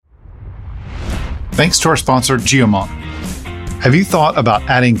thanks to our sponsor, Geomon. Have you thought about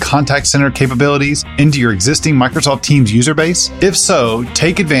adding contact center capabilities into your existing Microsoft Teams user base? If so,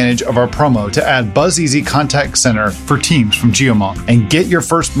 take advantage of our promo to add BuzzEasy Contact Center for Teams from Geomon and get your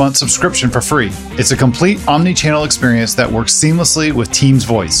first month subscription for free. It's a complete omni-channel experience that works seamlessly with Teams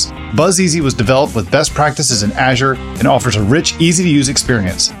Voice. BuzzEasy was developed with best practices in Azure and offers a rich, easy-to-use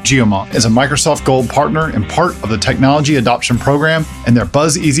experience. Geomon is a Microsoft Gold partner and part of the Technology Adoption Program, and their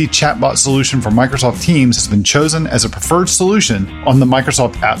BuzzEasy chatbot solution for Microsoft Teams has been chosen as a preferred solution on the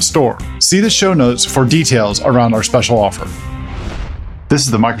Microsoft App Store. See the show notes for details around our special offer. This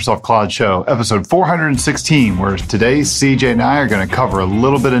is the Microsoft Cloud Show, episode 416, where today CJ and I are going to cover a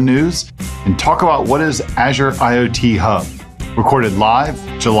little bit of news and talk about what is Azure IoT Hub. Recorded live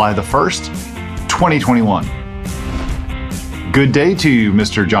July the 1st, 2021. Good day to you,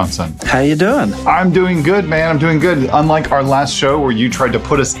 Mr. Johnson. How you doing? I'm doing good, man. I'm doing good. Unlike our last show where you tried to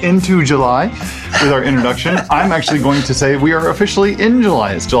put us into July with our introduction, I'm actually going to say we are officially in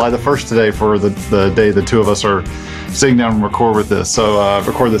July. It's July the 1st today for the day the two of us are sitting down and record this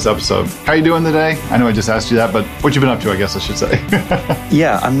episode. How you doing today? I know I just asked you that, but what you been up to, I guess I should say.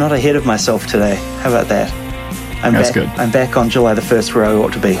 Yeah, I'm not ahead of myself today. How about that? That's good. I'm back on July the 1st where I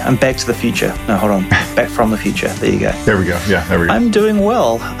ought to be. I'm back to the future. No, hold on. Back from the future. There you go. There we go. Yeah, there we go. I'm doing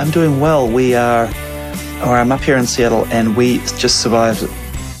well. I'm up here in Seattle and we just survived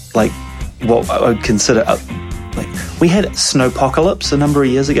like what I would consider we had snowpocalypse a number of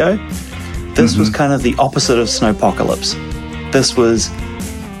years ago. This was kind of the opposite of snowpocalypse. This was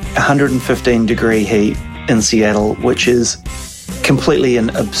 115 degree heat in Seattle, which is completely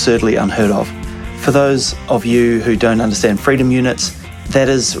and absurdly unheard of. For those of you who don't understand freedom units, that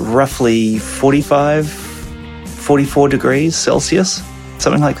is roughly 44 degrees Celsius,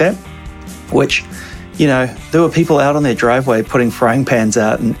 something like that, which, there were people out on their driveway putting frying pans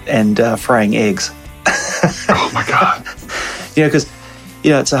out and frying eggs. Oh my God. Because,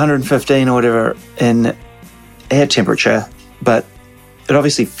 it's 115 or whatever in air temperature, but it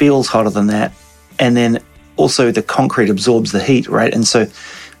obviously feels hotter than that. And then also the concrete absorbs the heat, right? And so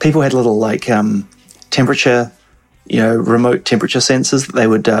people had little temperature, remote temperature sensors that they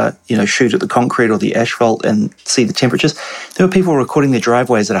would, shoot at the concrete or the asphalt and see the temperatures. There were people recording their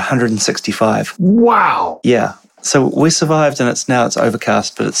driveways at 165. Wow. Yeah. So we survived, and it's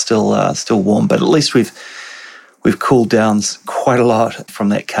overcast, but it's still warm. But at least we've cooled down quite a lot from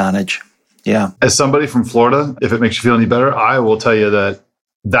that carnage. Yeah. As somebody from Florida, if it makes you feel any better, I will tell you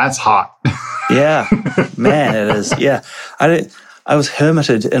that's hot. Yeah, man, it is. Yeah. I was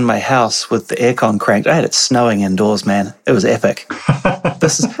hermited in my house with the aircon cranked. I had it snowing indoors, man. It was epic.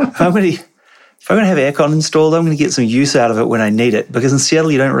 If I'm going to have aircon installed, I'm going to get some use out of it when I need it, because in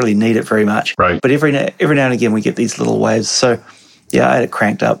Seattle, you don't really need it very much. Right. But every now and again, we get these little waves. So, yeah, I had it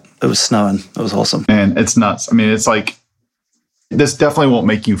cranked up. It was snowing. It was awesome. Man, it's nuts. I mean, it's like, this definitely won't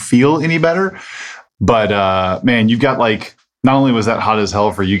make you feel any better. But, man, you've got not only was that hot as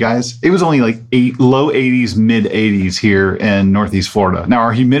hell for you guys, it was only low 80s, mid 80s here in Northeast Florida. Now,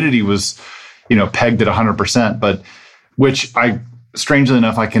 our humidity was, pegged at 100%, but strangely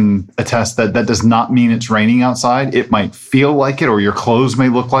enough, I can attest that does not mean it's raining outside. It might feel like it, or your clothes may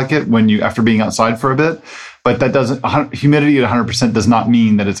look like it after being outside for a bit, but that doesn't, humidity at 100% does not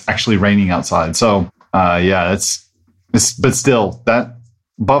mean that it's actually raining outside. So, but still, that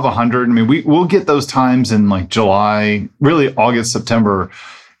above 100. I mean, we'll get those times in July, really August, September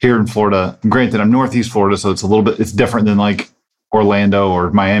here in Florida. Granted, I'm Northeast Florida, so it's different than Orlando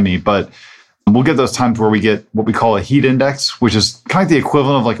or Miami, but we'll get those times where we get what we call a heat index, which is kind of the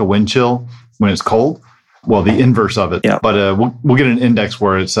equivalent of a wind chill when it's cold. Well, the inverse of it. Yeah. But we'll get an index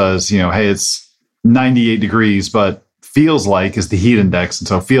where it says, hey, it's 98 degrees, but feels like is the heat index. And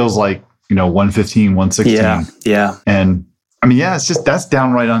so it feels like, 115, 116. Yeah. And I mean, yeah, it's just, that's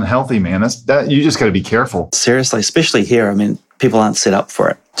downright unhealthy, man. You just got to be careful. Seriously, especially here. I mean, people aren't set up for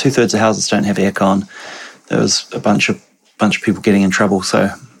it. 2/3 of houses don't have aircon. There was a bunch of people getting in trouble.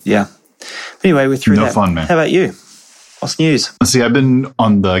 So, yeah. Anyway, we're through that. No fun, man. How about you? What's news? Let's see, I've been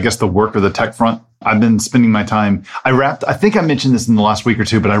on the work or the tech front. I've been spending my time. I think I mentioned this in the last week or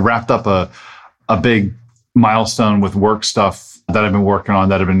two, but I wrapped up a big milestone with work stuff that I've been working on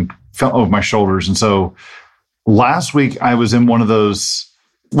that have been felt over my shoulders. And so last week I was in one of those,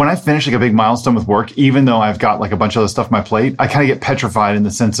 when I finish a big milestone with work, even though I've got a bunch of other stuff on my plate, I kind of get petrified in the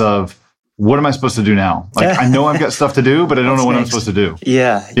sense of, what am I supposed to do now? I know I've got stuff to do, but I don't know what I'm supposed to do.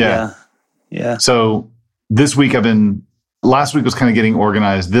 Yeah. So this week last week was kind of getting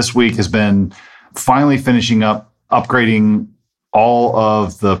organized. This week has been finally finishing up, upgrading all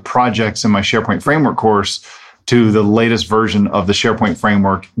of the projects in my SharePoint framework course to the latest version of the SharePoint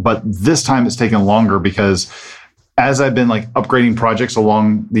framework. But this time it's taken longer because as I've been like upgrading projects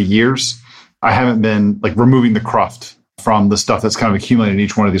along the years, I haven't been like removing the cruft from the stuff that's kind of accumulated in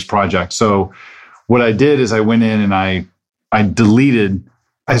each one of these projects. So what I did is I went in and I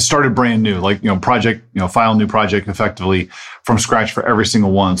started brand new, like, project, file new project effectively from scratch for every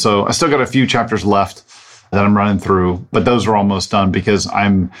single one. So I still got a few chapters left that I'm running through, but those are almost done because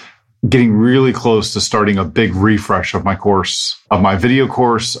I'm getting really close to starting a big refresh of my course, of my video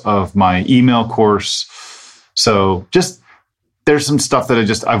course, of my email course. So just there's some stuff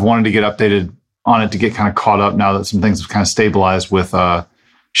that I've wanted to get updated on it to get kind of caught up now that some things have kind of stabilized with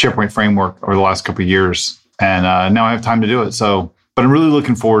SharePoint framework over the last couple of years. And now I have time to do it. So, but I'm really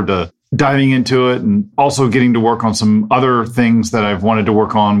looking forward to diving into it and also getting to work on some other things that I've wanted to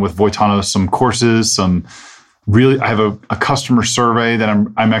work on with Voitanos, some courses, I have a customer survey that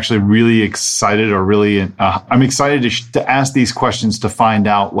I'm actually really excited I'm excited to ask these questions to find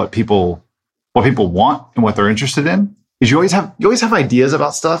out what people want and what they're interested in. Is you always have ideas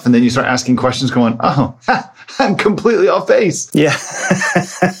about stuff, and then you start asking questions going, oh, I'm completely off base. Yeah.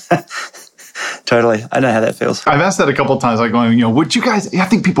 Totally. I know how that feels. I've asked that a couple of times, like going, would you guys, I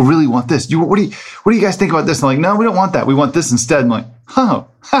think people really want this. What do you guys think about this? And I'm like, no, we don't want that. We want this instead. And I'm like,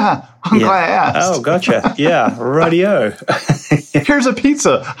 I'm glad I asked. Oh, gotcha. Yeah. Radio. Here's a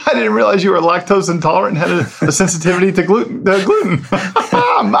pizza. I didn't realize you were lactose intolerant and had a sensitivity to gluten.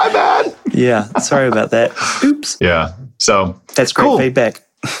 My bad. Yeah. Sorry about that. Oops. Yeah. So that's great feedback.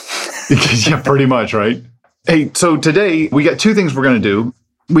 Yeah, pretty much, right? Hey, so today we got two things we're going to do.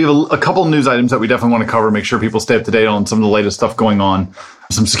 We have a couple news items that we definitely want to cover, make sure people stay up to date on some of the latest stuff going on.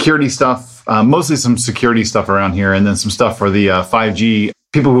 Some security stuff, mostly some security stuff around here, and then some stuff for the 5G,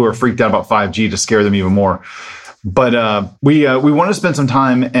 people who are freaked out about 5G to scare them even more. But we want to spend some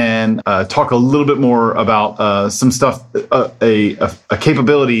time and talk a little bit more about some stuff, a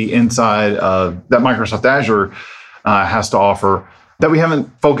capability inside that Microsoft Azure has to offer that we haven't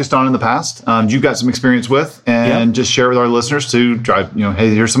focused on in the past. You've got some experience with, and just share with our listeners to drive,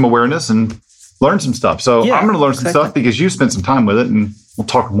 hey, here's some awareness and learn some stuff. So I'm going to learn some stuff because you spent some time with it, and we'll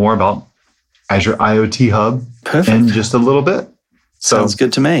talk more about Azure IoT Hub in just a little bit. So sounds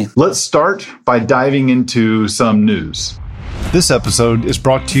good to me. Let's start by diving into some news. This episode is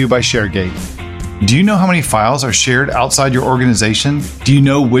brought to you by ShareGate. Do you know how many files are shared outside your organization? Do you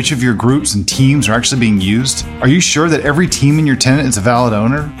know which of your groups and teams are actually being used? Are you sure that every team in your tenant is a valid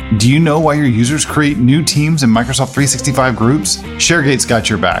owner? Do you know why your users create new teams in Microsoft 365 groups? ShareGate's got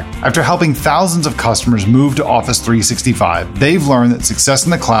your back. After helping thousands of customers move to Office 365, they've learned that success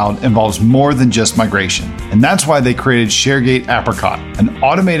in the cloud involves more than just migration. And that's why they created ShareGate Apricot, an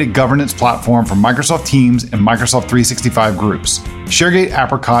automated governance platform for Microsoft Teams and Microsoft 365 groups. ShareGate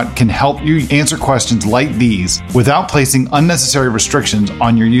Apricot can help you answer questions like these without placing unnecessary restrictions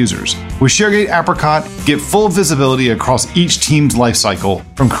on your users. With ShareGate Apricot, get full visibility across each team's lifecycle,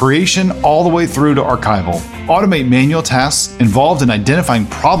 from creation all the way through to archival. Automate manual tasks involved in identifying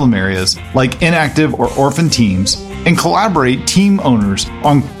problem areas like inactive or orphan teams, and collaborate team owners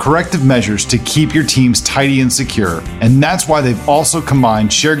on corrective measures to keep your teams tidy and secure. And that's why they've also combined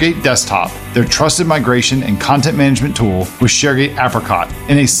ShareGate Desktop, their trusted migration and content management tool, with ShareGate Apricot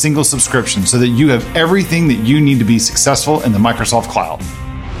in a single subscription so that you have everything that you need to be successful in the Microsoft Cloud.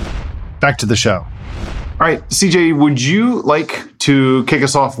 Back to the show. All right, CJ, would you like to kick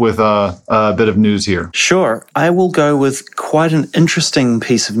us off with a bit of news here? Sure. I will go with quite an interesting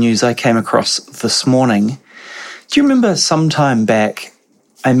piece of news I came across this morning. Do you remember some time back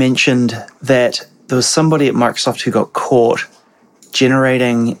I mentioned that there was somebody at Microsoft who got caught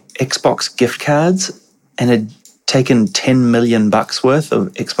generating Xbox gift cards and had taken $10 million worth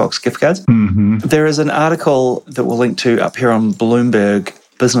of Xbox gift cards? Mm-hmm. There is an article that we'll link to up here on Bloomberg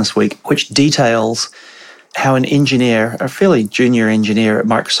Business Week, which details how an engineer, a fairly junior engineer at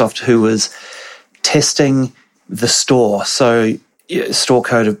Microsoft, who was testing the store, so store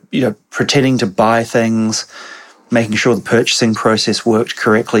code of pretending to buy things, making sure the purchasing process worked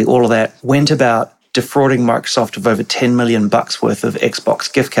correctly, all of that, went about defrauding Microsoft of over $10 million worth of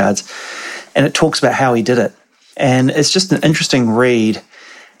Xbox gift cards. And it talks about how he did it. And it's just an interesting read.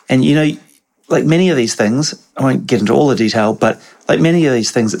 And, like many of these things, I won't get into all the detail, but like many of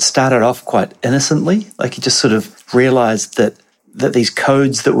these things, it started off quite innocently. Like he just sort of realized that these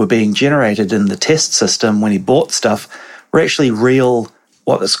codes that were being generated in the test system when he bought stuff were actually real,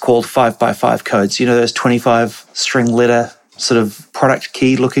 what is called 5x5 codes. Those 25 string letter sort of product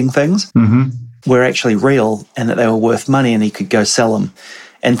key looking things were actually real, and that they were worth money, and he could go sell them.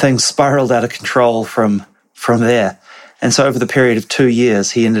 And things spiraled out of control from there. And so over the period of 2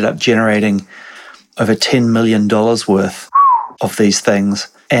 years, he ended up generating over $10 million worth of these things,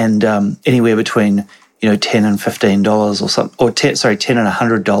 and anywhere between $10 and $15 or something, or $10 and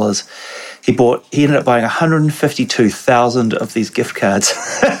 $100. He ended up buying 152,000 of these gift cards.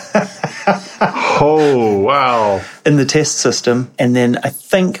 Oh, wow. In the test system. And then I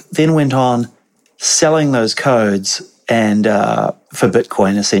think went on selling those codes and for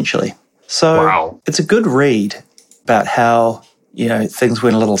Bitcoin, essentially. So wow. It's a good read about how, things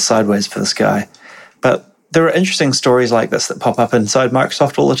went a little sideways for this guy. But there are interesting stories like this that pop up inside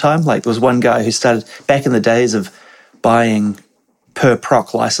Microsoft all the time. Like there was one guy who started back in the days of buying per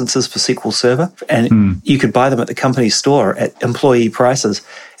proc licenses for SQL Server, and you could buy them at the company store at employee prices,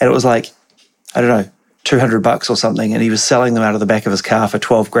 and it was like, I don't know, $200 or something, and he was selling them out of the back of his car for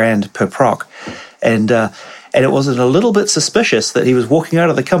 $12,000 per proc, and it was a little bit suspicious that he was walking out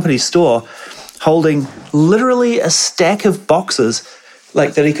of the company store holding literally a stack of boxes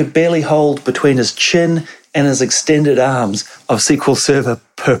like that he could barely hold between his chin and his extended arms of SQL Server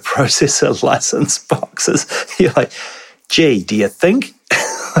per processor license boxes. You're like, gee, do you think?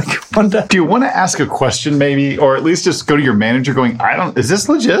 Wonder. Do you want to ask a question maybe, or at least just go to your manager going, is this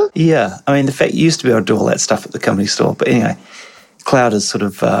legit? Yeah. I mean, the fact you used to be able to do all that stuff at the company store. But anyway, cloud has sort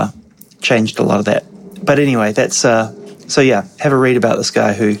of changed a lot of that. But anyway, that's, have a read about this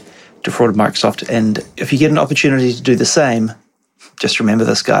guy who defrauded Microsoft. And if you get an opportunity to do the same, just remember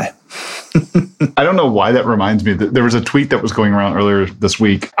this guy. I don't know why that reminds me. There was a tweet that was going around earlier this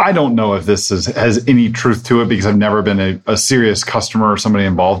week. I don't know if this has any truth to it because I've never been a serious customer or somebody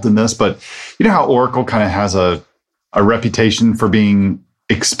involved in this. But you know how Oracle kind of has a reputation for being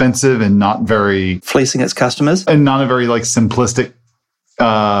expensive and not very... fleecing its customers? And not a very simplistic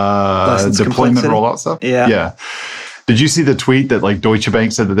deployment rollout stuff? Yeah. Did you see the tweet that Deutsche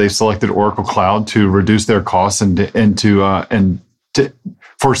Bank said that they've selected Oracle Cloud to reduce their costs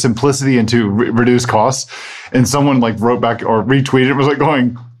for simplicity and to reduce costs? And someone wrote back or retweeted it, was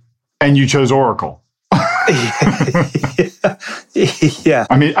going, and you chose Oracle. Yeah.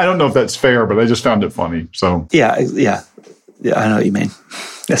 I mean, I don't know if that's fair, but I just found it funny. So yeah, I know what you mean.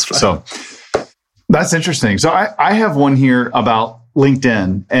 That's right. So that's interesting. So I have one here about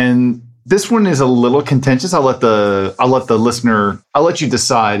LinkedIn, and this one is a little contentious. I'll let you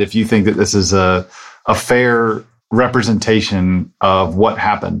decide if you think that this is a fair representation of what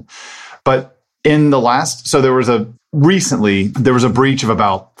happened. But in the last, so there was a breach of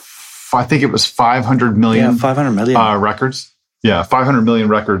about, I think it was 500 million. Yeah, 500 million. Records. Yeah, 500 million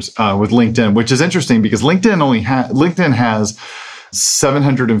records with LinkedIn, which is interesting because LinkedIn has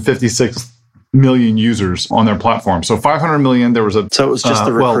 756 million users on their platform. So 500 million, there was a... So it was just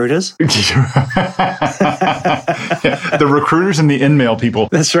the recruiters? The recruiters and the in-mail people.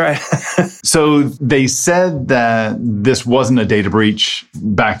 That's right. So they said that this wasn't a data breach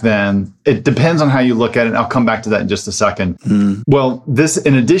back then. It depends on how you look at it. I'll come back to that in just a second. Well, this,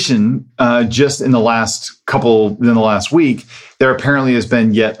 in addition, just in the last week, there apparently has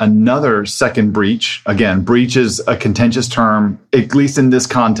been yet another second breach. Again, breach is a contentious term, at least in this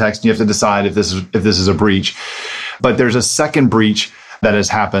context. You have to decide if this is a breach. But there's a second breach that has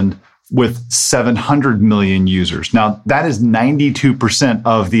happened with 700 million users. Now, that is 92%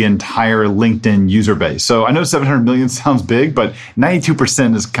 of the entire LinkedIn user base. So I know 700 million sounds big, but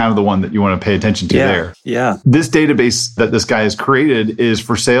 92% is kind of the one that you want to pay attention to there. Yeah. This database that this guy has created is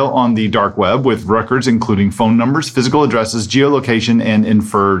for sale on the dark web with records including phone numbers, physical addresses, geolocation, and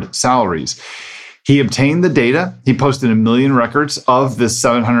inferred salaries. He obtained the data. He posted 1 million records of this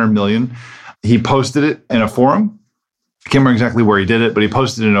 700 million. He posted it in a forum. I can't remember exactly where he did it, but he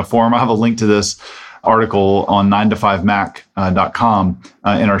posted it in a forum. I have a link to this article on 9to5mac.com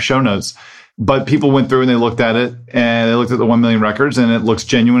in our show notes. But people went through and they looked at it, and they looked at the 1 million records, and it looks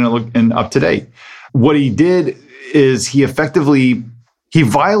genuine and up to date. What he did is he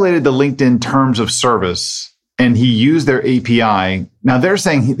violated the LinkedIn terms of service, and he used their API. Now, they're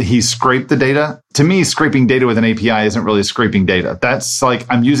saying he scraped the data. To me, scraping data with an API isn't really scraping data. That's like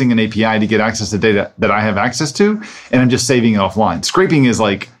I'm using an API to get access to data that I have access to, and I'm just saving it offline. Scraping is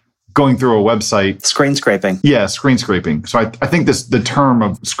like going through a website. Screen scraping. Yeah, screen scraping. So I think the term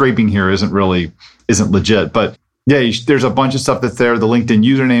of scraping here isn't legit. But yeah, there's a bunch of stuff that's there. The LinkedIn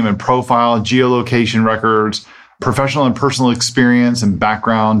username and profile, geolocation records, professional and personal experience and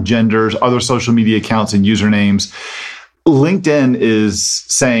background, genders, other social media accounts and usernames. LinkedIn is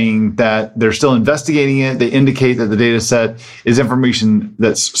saying that they're still investigating it. They indicate that the data set is information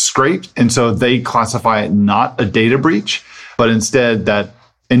that's scraped. And so they classify it not a data breach, but instead that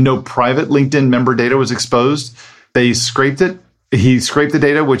no private LinkedIn member data was exposed. They scraped it. He scraped the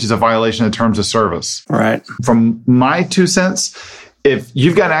data, which is a violation of terms of service. Right. From my 2 cents, if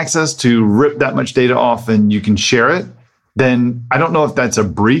you've got access to rip that much data off and you can share it, then I don't know if that's a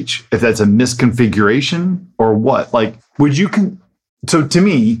breach, if that's a misconfiguration or what. Like, so to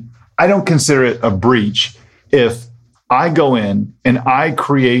me, I don't consider it a breach if I go in and I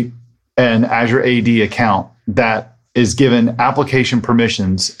create an Azure AD account that is given application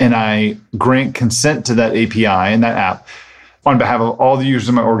permissions and I grant consent to that API and that app on behalf of all the users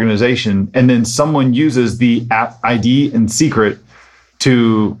in my organization. And then someone uses the app ID and secret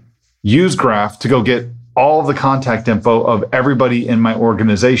to use Graph to go get all of the contact info of everybody in my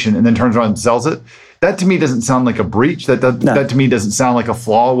organization and then turns around and sells it. That to me doesn't sound like a breach. That to me doesn't sound like a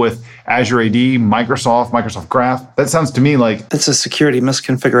flaw with Azure AD, Microsoft Graph. That sounds to me like it's a security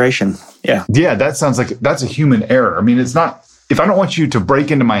misconfiguration. Yeah. Yeah, that sounds like that's a human error. I mean, it's not, if I don't want you to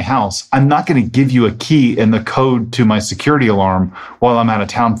break into my house, I'm not going to give you a key and the code to my security alarm while I'm out of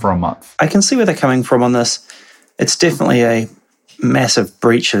town for a month. I can see where they're coming from on this. It's definitely a massive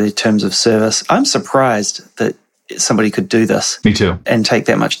breach of their terms of service. I'm surprised that somebody could do this. Me too. And take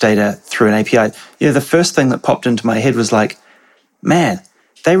that much data through an API. Yeah, the first thing that popped into my head was like, man,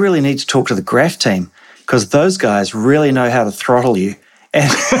 they really need to talk to the Graph team because those guys really know how to throttle you.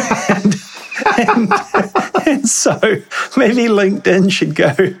 And so maybe LinkedIn should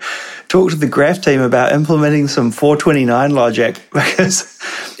go talk to the Graph team about implementing some 429 logic because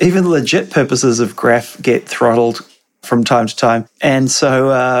even legit purposes of Graph get throttled from time to time. And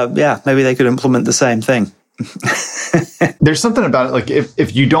so, maybe they could implement the same thing. There's something about it, like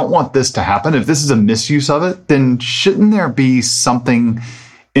if you don't want this to happen, if this is a misuse of it, then shouldn't there be something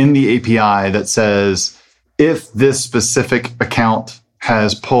in the API that says, if this specific account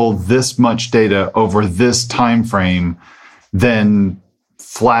has pulled this much data over this time frame, then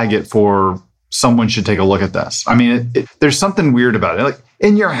flag it for someone should take a look at this. I mean, there's something weird about it. Like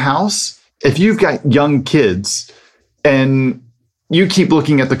in your house, if you've got young kids and you keep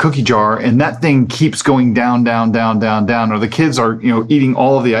looking at the cookie jar and that thing keeps going down, or the kids are, eating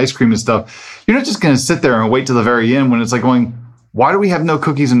all of the ice cream and stuff, you're not just going to sit there and wait till the very end when it's like going, why do we have no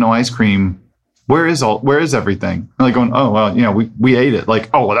cookies and no ice cream? Where is everything? And like going, oh, well, we ate it. Like,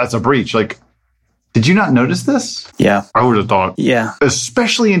 oh, well, that's a breach. Like, did you not notice this? Yeah. I would have thought. Yeah.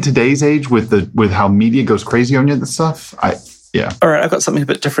 Especially in today's age with how media goes crazy on you and stuff. Yeah. All right. I've got something a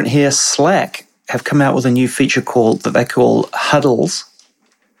bit different here. Slack have come out with a new feature that they call Huddles,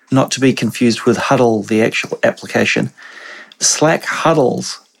 not to be confused with Huddle, the actual application. Slack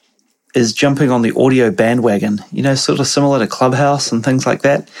Huddles is jumping on the audio bandwagon, sort of similar to Clubhouse and things like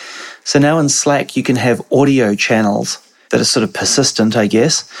that. So now in Slack, you can have audio channels that are sort of persistent, I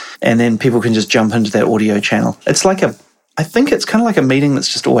guess, and then people can just jump into that audio channel. It's like I think it's kind of like a meeting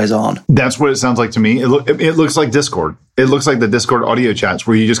that's just always on. That's what it sounds like to me. It looks like Discord. It looks like the Discord audio chats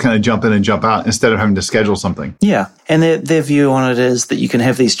where you just kind of jump in and jump out instead of having to schedule something. Yeah. And their view on it is that you can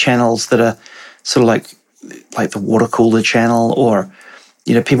have these channels that are sort of like the water cooler channel, or,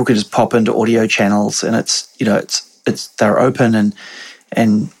 people can just pop into audio channels and it's they're open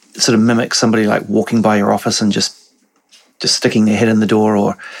and sort of mimic somebody like walking by your office and just sticking their head in the door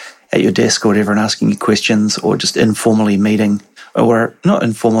or at your desk or whatever and asking you questions, or just informally meeting, or not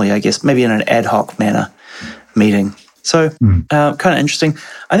informally, I guess, maybe in an ad hoc manner meeting. So kind of interesting.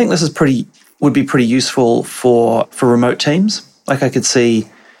 I think this would be pretty useful for remote teams. Like I could see,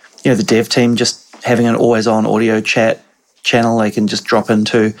 the dev team just having an always on audio chat channel they can just drop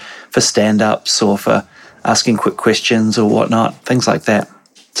into for stand-ups or for asking quick questions or whatnot, things like that.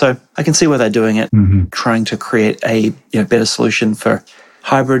 So I can see why they're doing it, trying to create a better solution for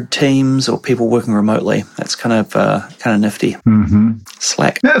hybrid teams or people working remotely. That's kind of nifty.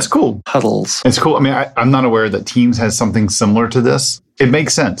 Slack. Yeah, it's cool. Huddles. It's cool. I mean, I'm not aware that Teams has something similar to this. It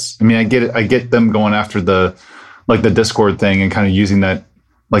makes sense. I mean, I get it. I get them going after the Discord thing and kind of using that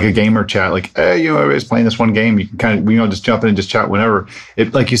like a gamer chat. Like, hey, everybody's playing this one game. You can kind of just jump in and just chat whenever.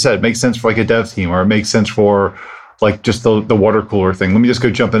 It, like you said, it makes sense for like a dev team, or it makes sense for like just the water cooler thing. Let me just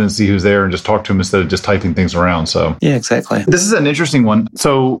go jump in and see who's there and just talk to him instead of just typing things around. So yeah, exactly. This is an interesting one.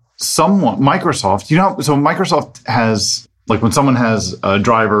 So Microsoft, so Microsoft has, like when someone has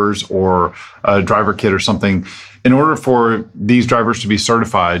drivers or a driver kit or something, in order for these drivers to be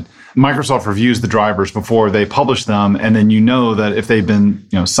certified, Microsoft reviews the drivers before they publish them. And then that if they've been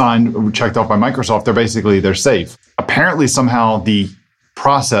signed or checked off by Microsoft, they're safe. Apparently somehow the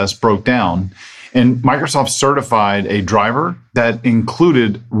process broke down, and Microsoft certified a driver that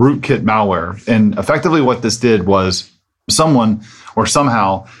included rootkit malware. And effectively what this did was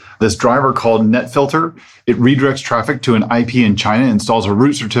somehow this driver called NetFilter, it redirects traffic to an IP in China, installs a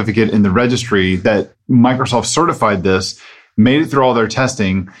root certificate in the registry that Microsoft certified this, made it through all their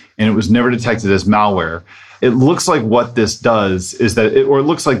testing, and it was never detected as malware. It looks like what this does is that, it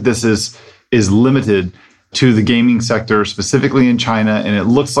looks like this is limited to the gaming sector, specifically in China. And it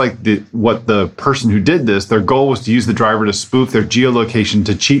looks like what the person who did this, their goal was to use the driver to spoof their geolocation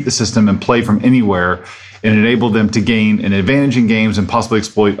to cheat the system and play from anywhere, and enable them to gain an advantage in games and possibly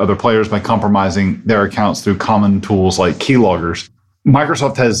exploit other players by compromising their accounts through common tools like keyloggers.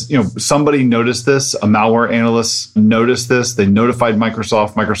 Microsoft has, somebody noticed this, a malware analyst noticed this. They notified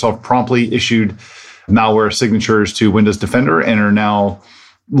Microsoft. Microsoft promptly issued malware signatures to Windows Defender and are now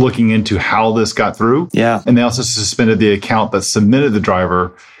looking into how this got through. Yeah. And they also suspended the account that submitted the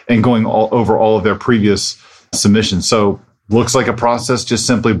driver and going over all of their previous submissions. So looks like a process just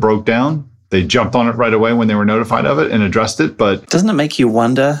simply broke down. They jumped on it right away when they were notified of it and addressed it. But doesn't it make you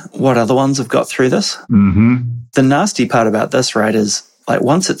wonder what other ones have got through this? Mm-hmm. The nasty part about this, right, is like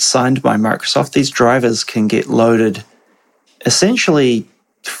once it's signed by Microsoft, these drivers can get loaded essentially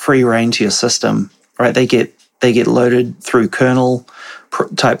free reign to your system, right? They get loaded through kernel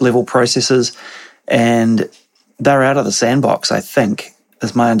type level processes, and they're out of the sandbox, I think,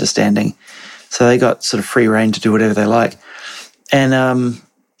 is my understanding. So they got sort of free reign to do whatever they like. And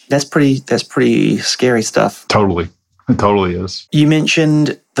that's pretty scary stuff. Totally. It totally is. You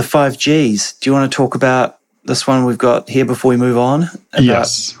mentioned the 5Gs. Do you want to talk about this one we've got here before we move on?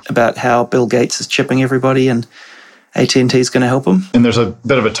 Yes. About how Bill Gates is chipping everybody and AT&T is going to help them. And there's a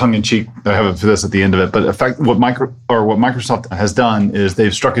bit of a tongue-in-cheek, I have for this at the end of it, but what Microsoft has done is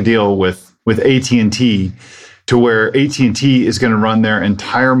they've struck a deal with AT&T to where AT&T is going to run their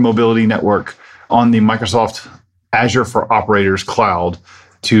entire mobility network on the Microsoft Azure for Operators cloud.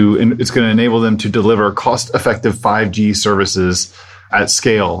 It's going to enable them to deliver cost-effective 5G services at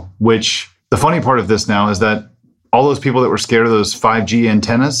scale, which the funny part of this now is that all those people that were scared of those 5G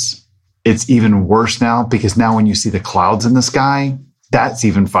antennas, it's even worse now, because now when you see the clouds in the sky, that's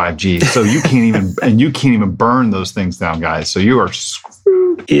even 5G. So you can't even burn those things down, guys. So you are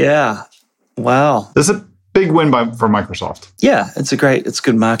screwed. Yeah. Wow. This is a big win for Microsoft. Yeah, it's a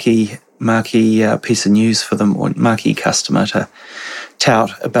good marquee piece of news for them, or marquee customer to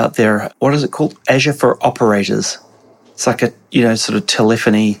tout about their, what is it called? Azure for Operators. It's like a, sort of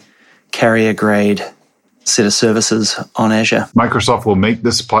telephony carrier grade set of services on Azure. Microsoft will make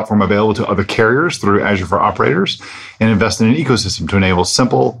this platform available to other carriers through Azure for Operators and invest in an ecosystem to enable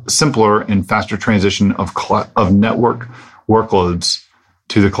simpler and faster transition of network workloads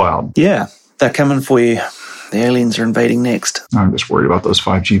to the cloud. Yeah, they're coming for you. The aliens are invading next. I'm just worried about those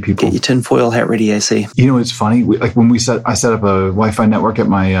 5G people. Get your tinfoil hat ready, AC. It's funny. When I set up a Wi-Fi network at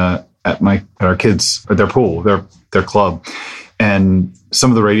our kids at their pool, their club, and some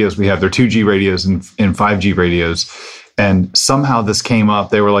of the radios we have, they're 2G radios and 5G radios. And somehow this came up.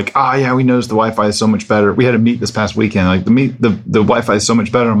 They were like, yeah, we noticed the Wi-Fi is so much better. We had a meet this past weekend. Like the Wi-Fi is so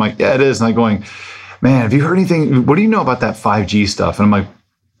much better. I'm like, yeah, it is. And I'm going, man, have you heard anything? What do you know about that 5G stuff? And I'm like,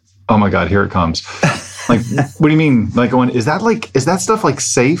 oh my God, here it comes. Like, what do you mean? Like going, is that stuff like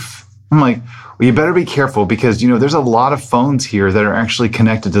safe? I'm like, well, you better be careful, because, there's a lot of phones here that are actually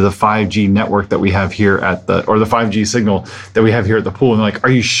connected to the 5G network that we have here or the 5G signal that we have here at the pool. And they're like, are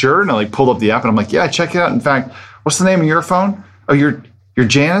you sure? And I pulled up the app and I'm like, yeah, check it out. In fact, what's the name of your phone? Oh, you're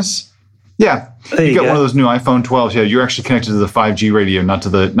Janice? Yeah. You got one of those new iPhone 12s. Yeah, you're actually connected to the 5G radio, not to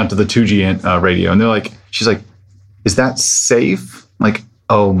the 2G radio. And they're like, she's like, is that safe? I'm like,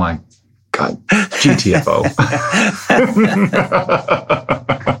 oh my God, GTFO.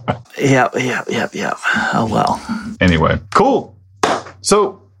 Yeah. Oh, well. Anyway, cool.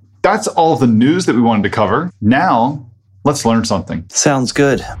 So that's all the news that we wanted to cover. Now, let's learn something. Sounds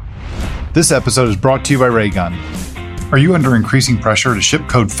good. This episode is brought to you by Raygun. Are you under increasing pressure to ship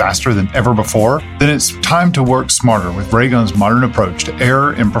code faster than ever before? Then it's time to work smarter with Raygun's modern approach to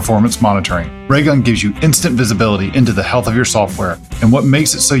error and performance monitoring. Raygun gives you instant visibility into the health of your software. And what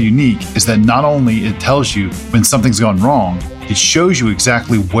makes it so unique is that not only it tells you when something's gone wrong, it shows you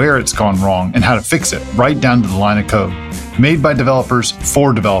exactly where it's gone wrong and how to fix it, right down to the line of code. Made by developers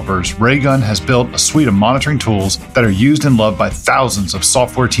for developers, Raygun has built a suite of monitoring tools that are used and loved by thousands of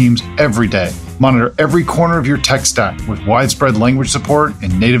software teams every day. Monitor every corner of your tech stack with widespread language support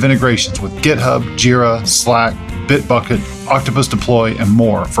and native integrations with GitHub, Jira, Slack, Bitbucket, Octopus Deploy, and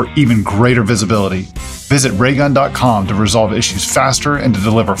more for even greater visibility. Visit Raygun.com to resolve issues faster and to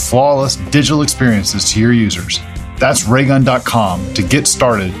deliver flawless digital experiences to your users. That's Raygun.com to get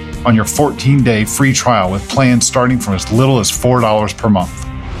started on your 14-day free trial with plans starting from as little as $4 per month.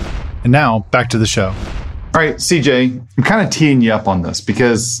 And now, back to the show. All right, CJ, I'm kind of teeing you up on this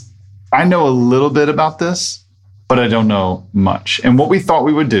because I know a little bit about this, but I don't know much. And what we thought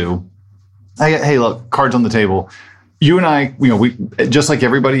we would do, hey, look, cards on the table. you and I, we just like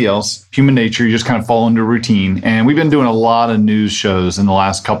everybody else, human nature, you just kind of fall into routine. And we've been doing a lot of news shows in the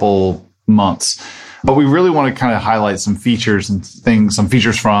last couple months. But we really want to kind of highlight some features and things, some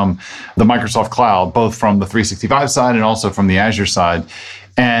features from the Microsoft Cloud, both from the 365 side and also from the Azure side,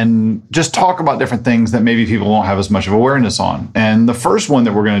 and just talk about different things that maybe people won't have as much of awareness on. And the first one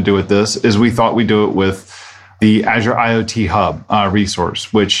that we're going to do with this is we thought we'd do it with the Azure IoT Hub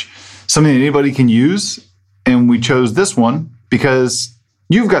resource, which is something that anybody can use. And we chose this one because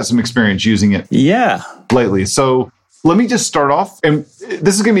you've got some experience using it lately. So let me just start off. And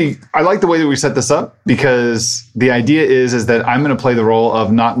this is going to be, I like the way that we set this up because the idea is that I'm going to play the role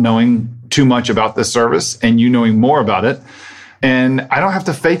of not knowing too much about this service and you knowing more about it. And I don't have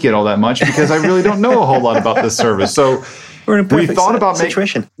to fake it all that much because I really don't know a whole lot about this service. So we're in a perfect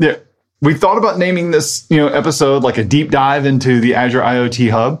situation. We thought about naming this, episode like a deep dive into the Azure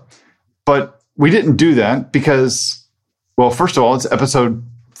IoT Hub, but we didn't do that because, well, first of all, it's episode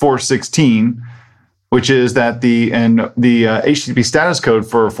 416, which is that the HTTP status code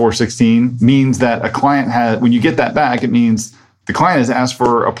for 416 means that a client has, when you get that back, it means the client has asked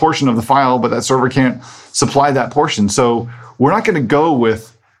for a portion of the file, but that server can't supply that portion. So we're not going to go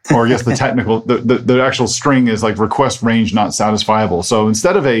with, or I guess the technical, the actual string is like request range not satisfiable. So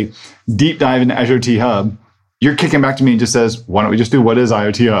instead of a deep dive into Azure IoT Hub, you're kicking back to me and just says, why don't we just do what is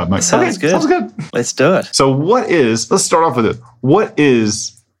IoT Hub? I'm like, sounds good. Sounds good. Let's do it. So let's start off with it. What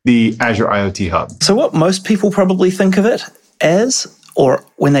is the Azure IoT Hub? So what most people probably think of it as, or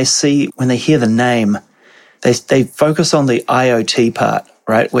when they hear the name, they focus on the IoT part,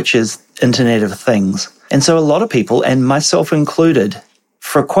 right? Which is Internet of Things. And so a lot of people, and myself included,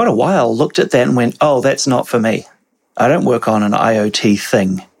 for quite a while looked at that and went, oh, that's not for me. I don't work on an IoT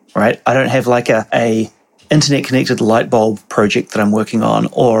thing, right? I don't have like a internet connected light bulb project that I'm working on,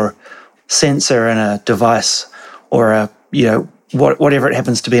 or sensor in a device, or whatever it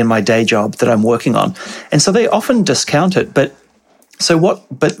happens to be in my day job that I'm working on. And so they often discount it. But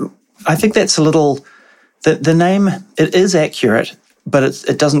I think that's a little, the name, it is accurate, but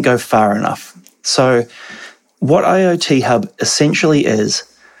it doesn't go far enough. So what IoT Hub essentially is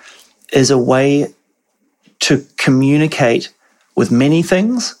a way to communicate with many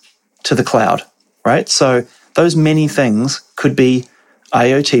things to the cloud, right? So those many things could be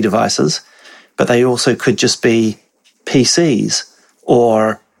IoT devices, but they also could just be PCs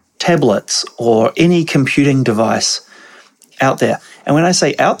or tablets or any computing device out there. And when I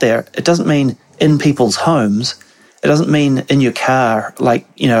say out there, it doesn't mean in people's homes. It doesn't mean in your car, like,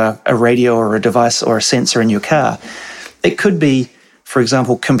 a radio or a device or a sensor in your car. It could be, for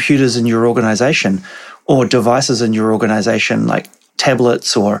example, computers in your organization or devices in your organization, like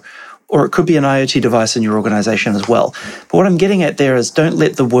tablets, or it could be an IoT device in your organization as well. But what I'm getting at there is don't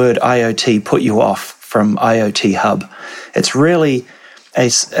let the word IoT put you off from IoT Hub. It's really a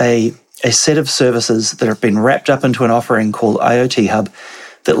set of services that have been wrapped up into an offering called IoT Hub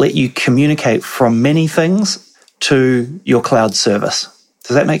that let you communicate from many things to your cloud service.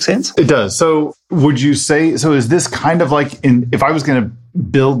 Does that make sense? It does. So would you say, is this kind of like if I was going to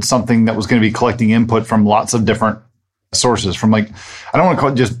build something that was going to be collecting input from lots of different sources, from like, I don't want to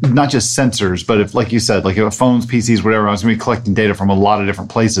call it just, not just sensors, but if, like you said, like if phones, PCs, whatever, I was going to be collecting data from a lot of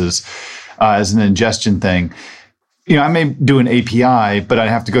different places as an ingestion thing. I may do an API, but I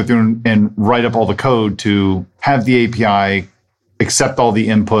have to go through and write up all the code to have the API accept all the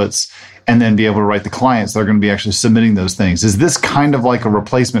inputs and then be able to write the clients that are going to be actually submitting those things. Is this kind of like a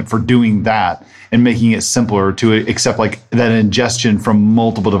replacement for doing that and making it simpler to accept like that ingestion from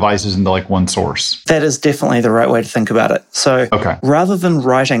multiple devices into like one source? That is definitely the right way to think about it. So rather than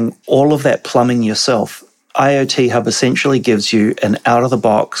writing all of that plumbing yourself, IoT Hub essentially gives you an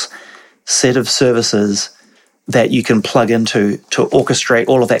out-of-the-box set of services that you can plug into to orchestrate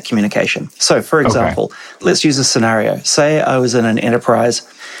all of that communication. So for example, let's use a scenario. Say I was in an enterprise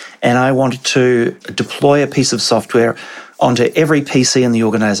and I wanted to deploy a piece of software onto every PC in the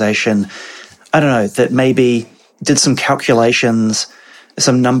organization, I don't know, that maybe did some calculations,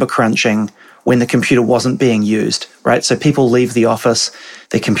 some number crunching when the computer wasn't being used, right? So people leave the office,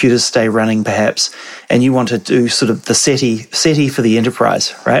 their computers stay running perhaps, and you want to do sort of the SETI for the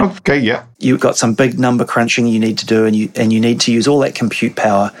enterprise, right? Okay, yeah. You've got some big number crunching you need to do, and you need to use all that compute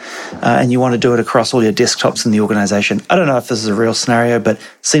power, and you want to do it across all your desktops in the organization. I don't know if this is a real scenario, but it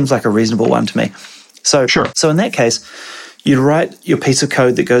seems like a reasonable one to me. So, So in that case, you'd write your piece of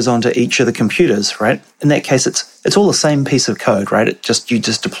code that goes onto each of the computers, right? In that case, it's all the same piece of code, right? You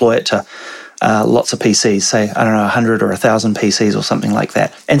just deploy it to lots of PCs, say, 100 or 1,000 PCs or something like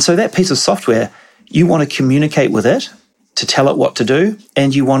that. And so that piece of software, you want to communicate with it to tell it what to do,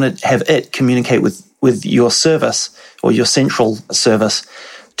 and you want to have it communicate with your service or your central service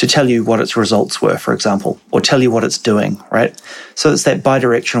to tell you what its results were, for example, or tell you what it's doing, right? So it's that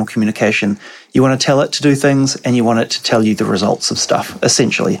bidirectional communication. You want to tell it to do things, and you want it to tell you the results of stuff,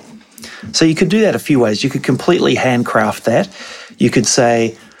 essentially. So you could do that a few ways. You could completely handcraft that. You could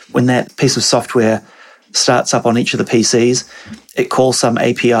say, when that piece of software starts up on each of the PCs, it calls some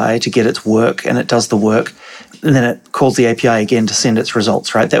API to get its work, and it does the work, and then it calls the API again to send its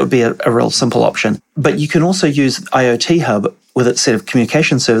results, right? That would be a real simple option. But you can also use IoT Hub with its set of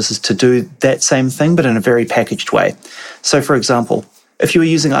communication services to do that same thing, but in a very packaged way. So, for example, if you were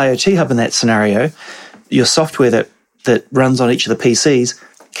using IoT Hub in that scenario, your software that runs on each of the PCs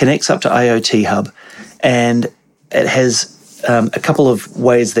connects up to IoT Hub, and it has a couple of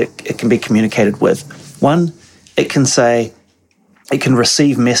ways that it can be communicated with. One, it can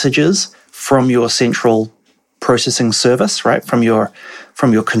receive messages from your central processing service, right? From your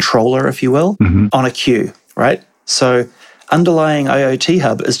controller, if you will, on a queue, right? So underlying IoT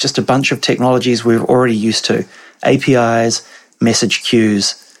Hub is just a bunch of technologies we're already used to: APIs, message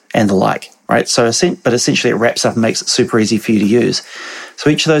queues, and the like, right? So, but essentially it wraps up and makes it super easy for you to use. So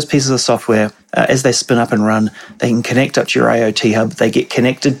each of those pieces of software, as they spin up and run, they can connect up to your IoT Hub. They get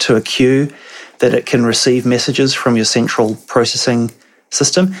connected to a queue that it can receive messages from your central processing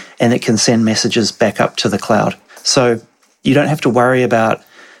system, and it can send messages back up to the cloud. So you don't have to worry about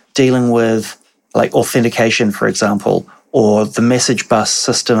dealing with like authentication, for example, or the message bus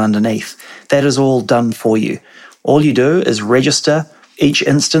system underneath. That is all done for you. All you do is register each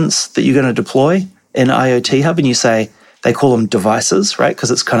instance that you're going to deploy in IoT Hub, and you say, they call them devices, right?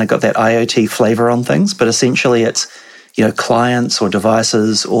 Because it's kind of got that IoT flavor on things, but essentially it's, clients or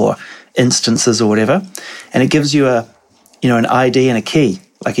devices or instances or whatever. And it gives you an ID and a key,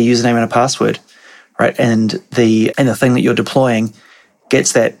 like a username and a password, right? And the thing that you're deploying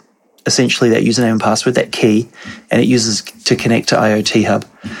gets that, essentially that username and password, that key, and it uses to connect to IoT Hub.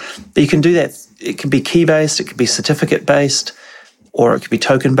 But you can do that. It can be key-based, it could be certificate-based, or it could be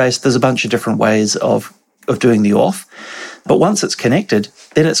token-based. There's a bunch of different ways of doing the auth. But once it's connected,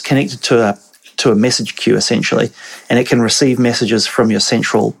 then it's connected to a message queue, essentially, and it can receive messages from your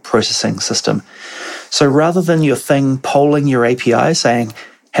central processing system. So rather than your thing polling your API saying,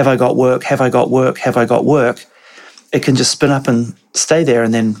 have I got work, have I got work, have I got work, it can just spin up and stay there,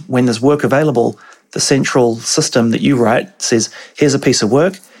 and then when there's work available, the central system that you write says, here's a piece of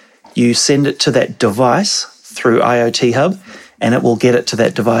work, you send it to that device through IoT Hub, and it will get it to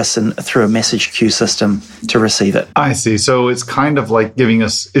that device and through a message queue system to receive it. I see. So it's kind of like giving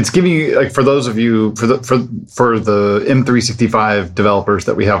you, like, for those of you, for the M365 developers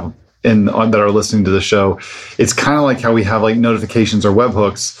that we have that are listening to the show, it's kind of like how we have like notifications or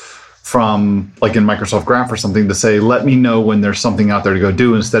webhooks from like in Microsoft Graph or something to say, let me know when there's something out there to go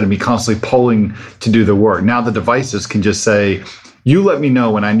do, instead of me constantly polling to do the work. Now the devices can just say, you let me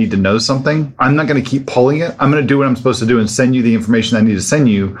know when I need to know something. I'm not going to keep polling it. I'm going to do what I'm supposed to do and send you the information I need to send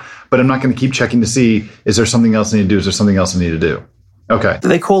you, but I'm not going to keep checking to see, is there something else I need to do? Is there something else I need to do? Okay.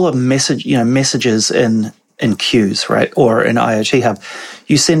 They call them messages in queues, right? Or in IoT Hub.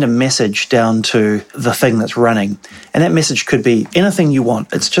 You send a message down to the thing that's running, and that message could be anything you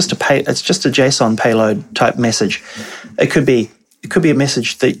want. It's just a JSON payload type message. It could be a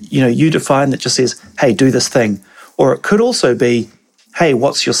message that you define that just says, hey, do this thing. Or it could also be, hey,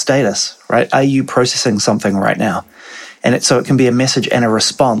 what's your status, right? Are you processing something right now? And so it can be a message and a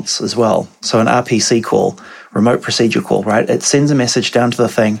response as well. So an RPC call, remote procedure call, right? It sends a message down to the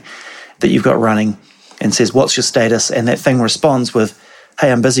thing that you've got running and says, what's your status? And that thing responds with,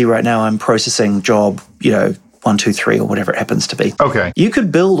 hey, I'm busy right now. I'm processing job, 1, 2, 3, or whatever it happens to be. Okay. You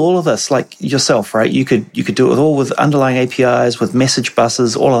could build all of this like yourself, right? You could do it all with underlying APIs, with message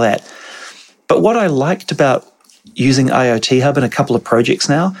buses, all of that. But what I liked about using IoT Hub in a couple of projects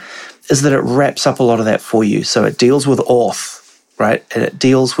now is that it wraps up a lot of that for you. So it deals with auth, right? And it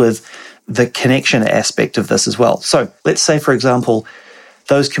deals with the connection aspect of this as well. So let's say, for example,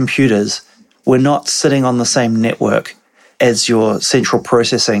 those computers were not sitting on the same network as your central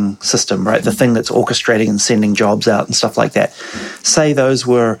processing system, right? The thing that's orchestrating and sending jobs out and stuff like that. Say those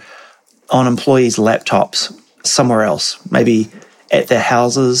were on employees' laptops somewhere else, maybe at their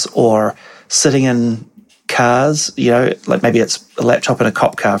houses or sitting in cars, like maybe it's a laptop in a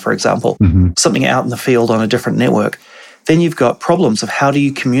cop car, for example, something out in the field on a different network. Then you've got problems of how do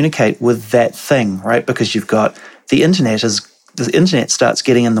you communicate with that thing, right? Because you've got the internet starts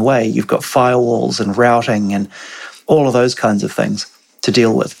getting in the way. You've got firewalls and routing and all of those kinds of things to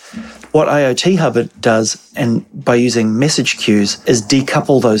deal with. What IoT Hub does, and by using message queues, is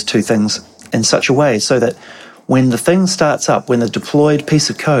decouple those two things in such a way so that when the thing starts up, when the deployed piece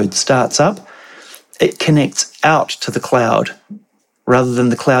of code starts up, it connects out to the cloud rather than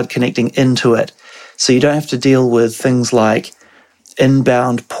the cloud connecting into it. So you don't have to deal with things like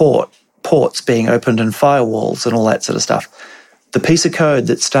inbound ports being opened in firewalls and all that sort of stuff. The piece of code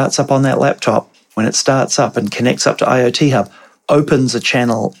that starts up on that laptop, when it starts up and connects up to IoT Hub, opens a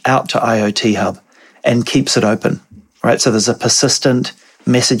channel out to IoT Hub and keeps it open, right? So there's a persistent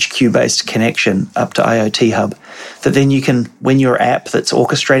message queue-based connection up to IoT Hub that then you can, when your app that's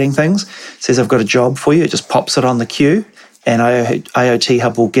orchestrating things says, I've got a job for you, it just pops it on the queue and IoT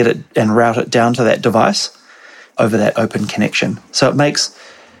Hub will get it and route it down to that device over that open connection. So it makes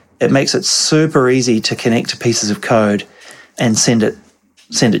it super easy to connect to pieces of code and send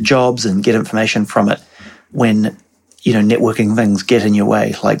it jobs and get information from it when networking things get in your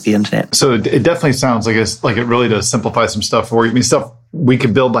way, like the internet. So it definitely sounds like it really does simplify some stuff for you. I mean, stuff we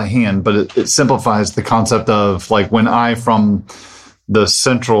could build by hand, but it simplifies the concept of like when I, from the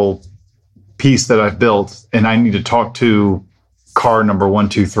central piece that I've built, and I need to talk to car number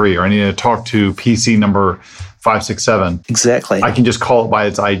 123, or I need to talk to PC number 567. Exactly. I can just call it by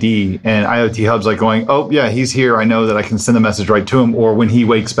its ID, and IoT Hub's like going, oh yeah, he's here. I know that I can send the message right to him. Or when he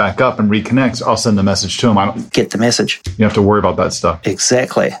wakes back up and reconnects, I'll send the message to him. I don't get the message. You don't have to worry about that stuff.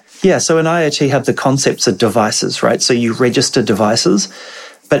 Exactly. Yeah. So in IoT Hub, the concepts are devices, right? So you register devices.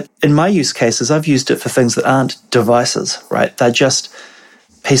 But in my use cases, I've used it for things that aren't devices, right? They're just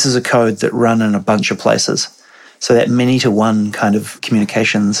pieces of code that run in a bunch of places. So that many-to-one kind of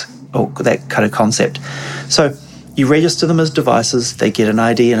communications, or that kind of concept. So you register them as devices. They get an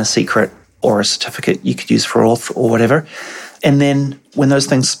ID and a secret or a certificate you could use for auth or whatever. And then when those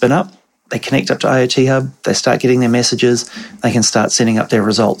things spin up, they connect up to IoT Hub. They start getting their messages. They can start sending up their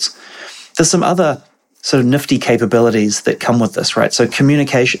results. There's some other sort of nifty capabilities that come with this, right? So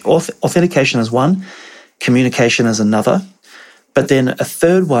communication, authentication is one. Communication is another. But then a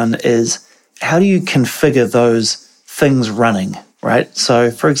third one is, how do you configure those things running, right? So,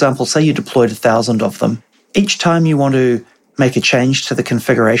 for example, say you deployed 1,000 of them. Each time you want to make a change to the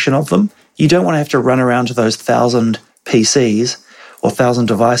configuration of them, you don't want to have to run around to those 1,000 PCs or 1,000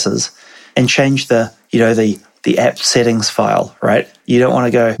 devices and change the app settings file, right? You don't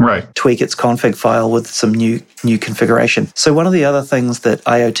want to go tweak its config file with some new configuration. So one of the other things that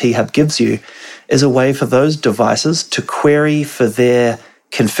IoT Hub gives you is a way for those devices to query for their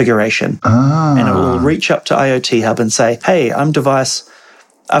configuration. And it will reach up to IoT Hub and say, hey, I'm device,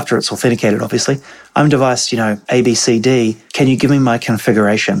 after it's authenticated, obviously, I'm device, ABCD, can you give me my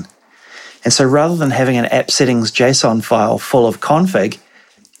configuration? And so rather than having an app settings JSON file full of config,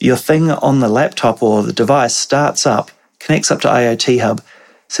 your thing on the laptop or the device starts up, connects up to IoT Hub,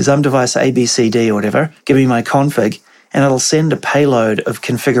 says, I'm device ABCD or whatever, give me my config, and it'll send a payload of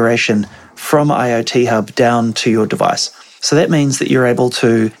configuration from IoT Hub down to your device. So that means that you're able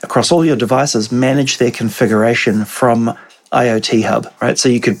to, across all your devices, manage their configuration from IoT Hub, right? So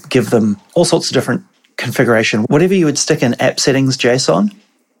you could give them all sorts of different configuration. Whatever you would stick in app settings JSON,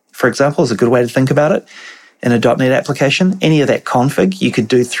 for example, is a good way to think about it. In a .NET application, any of that config you could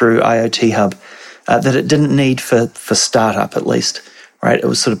do through IoT Hub that it didn't need for startup, at least, right? It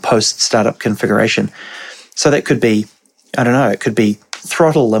was sort of post-startup configuration. So that could be, it could be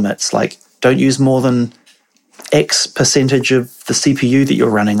throttle limits, like don't use more than X percentage of the CPU that you're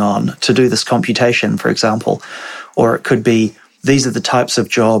running on to do this computation, for example. Or it could be, these are the types of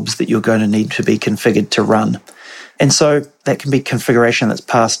jobs that you're going to need to be configured to run. And so that can be configuration that's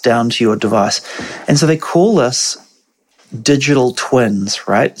passed down to your device. And so they call this digital twins,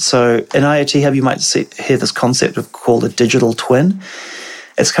 right? So in IoT Hub, you might hear this concept of called a digital twin.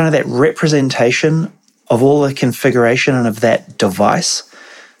 It's kind of that representation of all the configuration and of that device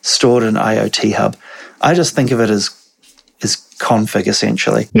stored in IoT Hub. I just think of it as config,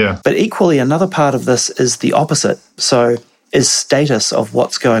 essentially. Yeah. But equally, another part of this is the opposite. So is status of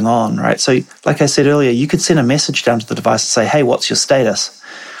what's going on, right? So like I said earlier, you could send a message down to the device and say, hey, what's your status?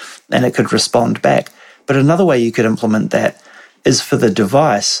 And it could respond back. But another way you could implement that is for the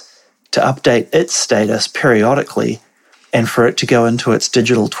device to update its status periodically and for it to go into its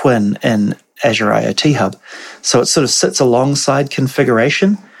digital twin in Azure IoT Hub. So it sort of sits alongside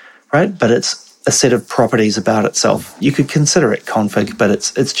configuration, right? But it's a set of properties about itself. You could consider it config, but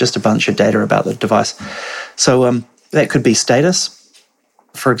it's just a bunch of data about the device. So that could be status,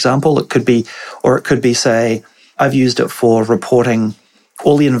 for example. It could be, say, I've used it for reporting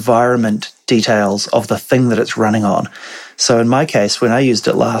all the environment details of the thing that it's running on. So in my case, when I used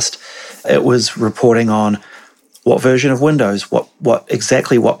it last, it was reporting on what version of Windows,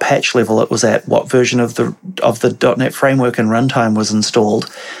 exactly what patch level it was at, what version of the .NET framework and runtime was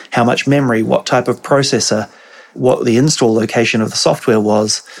installed, how much memory, what type of processor, what the install location of the software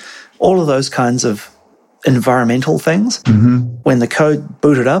was, all of those kinds of environmental things. When the code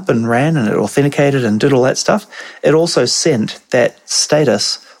booted up and ran and it authenticated and did all that stuff, it also sent that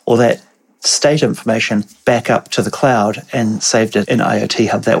status or that state information back up to the cloud and saved it in IoT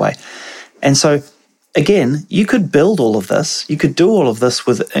Hub that way. And so, again, you could build all of this. You could do all of this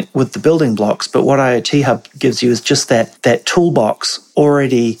with the building blocks, but what IoT Hub gives you is just that toolbox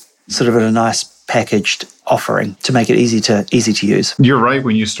already sort of in a nice packaged offering to make it easy to use. You're right.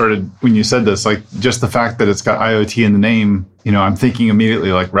 When you said this, like just the fact that it's got IoT in the name, I'm thinking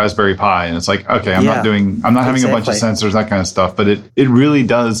immediately like Raspberry Pi, and it's like, okay, I'm not having a bunch of sensors, that kind of stuff, but it really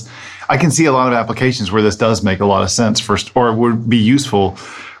does. I can see a lot of applications where this does make a lot of sense or would be useful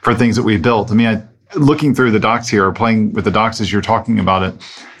for things that we built. I mean, looking through the docs here or playing with the docs as you're talking about it,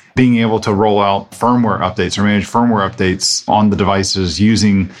 being able to roll out firmware updates or manage firmware updates on the devices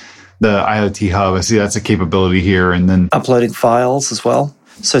using the IoT Hub. I see that's a capability here. And then uploading files as well.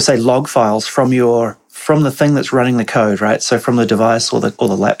 So say log files from the thing that's running the code, right? So from the device or the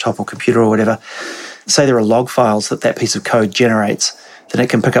laptop or computer or whatever, say there are log files that piece of code generates, then it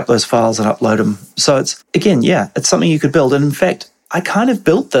can pick up those files and upload them. So it's something you could build. And in fact, I kind of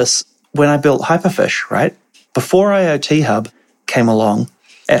built this when I built Hyperfish, right? Before IoT Hub came along,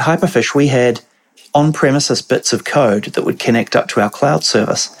 at Hyperfish, we had on-premises bits of code that would connect up to our cloud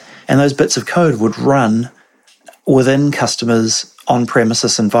service. And those bits of code would run within customers'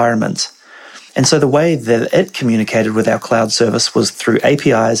 on-premises environments. And so the way that it communicated with our cloud service was through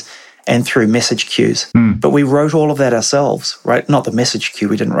APIs and through message queues. But we wrote all of that ourselves, right? Not the message queue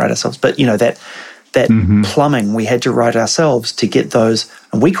we didn't write ourselves, but that plumbing we had to write ourselves to get those,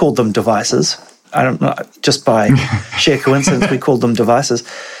 and we called them devices. I don't know, just by sheer coincidence, we called them devices.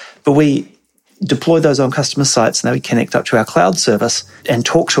 But we deployed those on customer sites and they would connect up to our cloud service and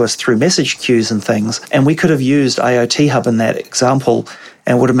talk to us through message queues and things. And we could have used IoT Hub in that example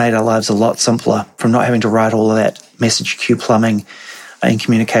and would have made our lives a lot simpler from not having to write all of that message queue plumbing and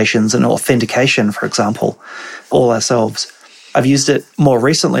communications and authentication, for example, all ourselves. I've used it more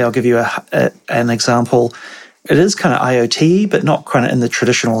recently. I'll give you an example. It is kind of IoT, but not kind of in the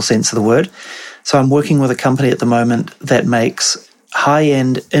traditional sense of the word. So I'm working with a company at the moment that makes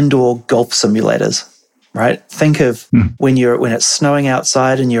high-end indoor golf simulators, right? Think of when it's snowing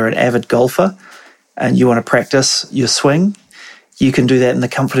outside and you're an avid golfer and you want to practice your swing, you can do that in the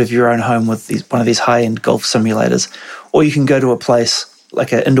comfort of your own home with one of these high-end golf simulators. Or you can go to a place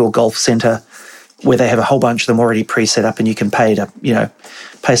like an indoor golf center where they have a whole bunch of them already pre-set up and you can pay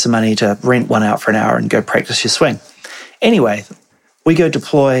some money to rent one out for an hour and go practice your swing. Anyway, we go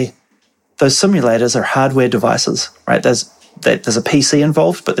deploy those simulators are hardware devices, right? There's a PC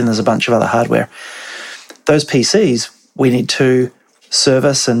involved, but then there's a bunch of other hardware. Those PCs, we need to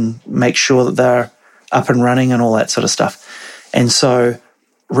service and make sure that they're up and running and all that sort of stuff. And so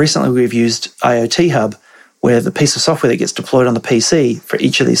recently we've used IoT Hub, where the piece of software that gets deployed on the PC for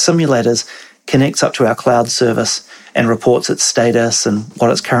each of these simulators connects up to our cloud service and reports its status and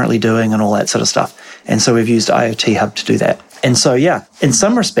what it's currently doing and all that sort of stuff. And so we've used IoT Hub to do that. And so, in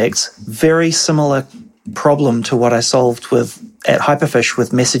some respects, very similar problem to what I solved at Hyperfish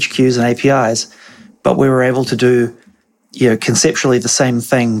with message queues and APIs, but we were able to do, conceptually the same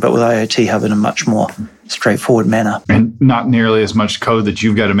thing, but with IoT Hub in a much more straightforward manner. And not nearly as much code that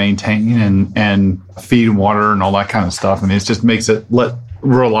you've got to maintain and feed water and all that kind of stuff. I mean, it just makes it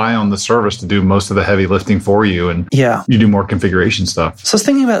rely on the service to do most of the heavy lifting for you, and you do more configuration stuff. So I was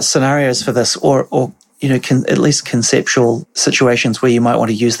thinking about scenarios for this, or at least conceptual situations where you might want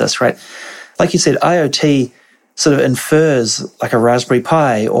to use this, right? Like you said, IoT sort of infers like a Raspberry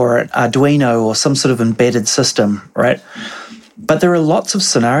Pi or an Arduino or some sort of embedded system, right? But there are lots of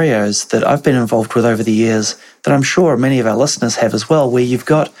scenarios that I've been involved with over the years that I'm sure many of our listeners have as well, where you've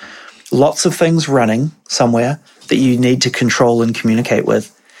got lots of things running somewhere that you need to control and communicate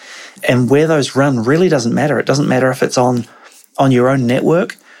with. And where those run really doesn't matter. It doesn't matter if it's on your own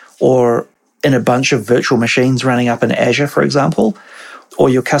network or in a bunch of virtual machines running up in Azure, for example, or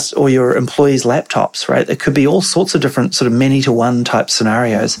your employees' laptops, right? It could be all sorts of different sort of many-to-one type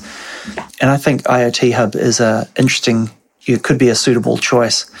scenarios. And I think IoT Hub is it could be a suitable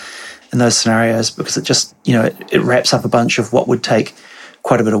choice in those scenarios because it just, it wraps up a bunch of what would take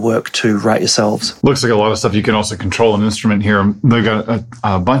quite a bit of work to write yourselves. Looks like a lot of stuff you can also control an instrument here. They've got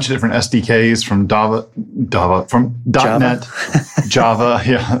a bunch of different SDKs from from .NET, Java.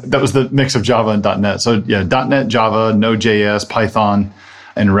 Yeah, that was the mix of Java and .NET. So yeah, .NET, Java, Node.js, Python,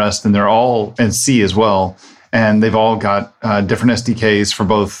 and REST, and they're all, and C as well. And they've all got different SDKs for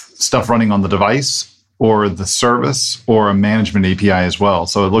both stuff running on the device or the service or a management API as well.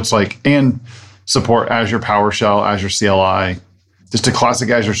 So it looks like, and support Azure PowerShell, Azure CLI, just a classic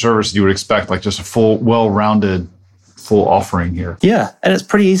Azure service you would expect, like just a full, well-rounded, full offering here. Yeah, and it's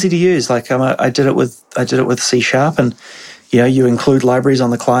pretty easy to use. Like I did it with C#, and you include libraries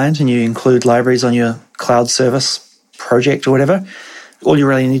on the client and you include libraries on your cloud service project or whatever. All you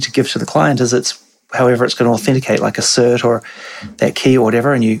really need to give to the client is however it's going to authenticate, like a cert or that key or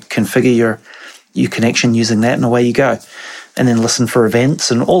whatever, and you configure your connection using that, and away you go. And then listen for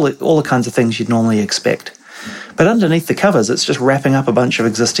events and all the kinds of things you'd normally expect. But underneath the covers, it's just wrapping up a bunch of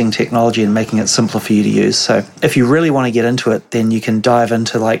existing technology and making it simpler for you to use. So if you really want to get into it, then you can dive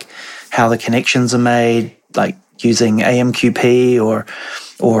into like how the connections are made, like using AMQP or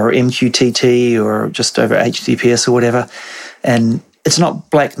MQTT or just over HTTPS or whatever. And it's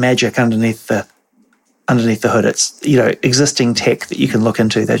not black magic underneath the hood. It's, existing tech that you can look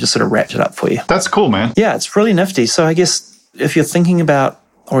into. They just sort of wrapped it up for you. That's cool, man. Yeah, it's really nifty. So I guess if you're thinking about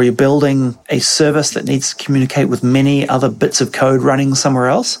or you're building a service that needs to communicate with many other bits of code running somewhere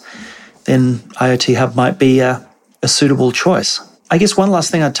else, then IoT Hub might be a suitable choice. I guess one last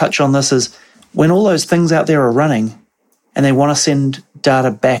thing I'd touch on this is when all those things out there are running and they want to send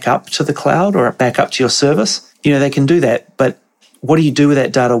data back up to the cloud or back up to your service, they can do that. But what do you do with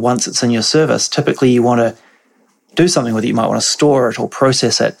that data once it's in your service? Typically, you want to do something with it. You might want to store it or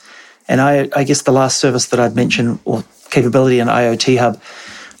process it. And I guess the last service that I'd mentioned or capability in IoT Hub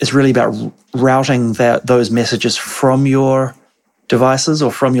is really about routing those messages from your devices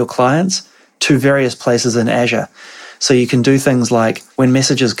or from your clients to various places in Azure. So you can do things like when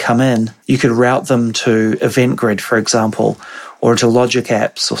messages come in, you could route them to Event Grid, for example, or to Logic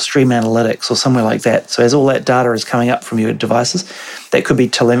Apps or Stream Analytics or somewhere like that. So as all that data is coming up from your devices, that could be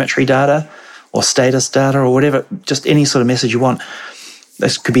telemetry data or status data or whatever, just any sort of message you want.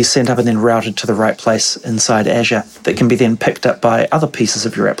 This could be sent up and then routed to the right place inside Azure that can be then picked up by other pieces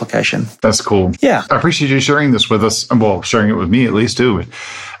of your application. That's cool. Yeah. I appreciate you sharing this with us. Well, sharing it with me at least too,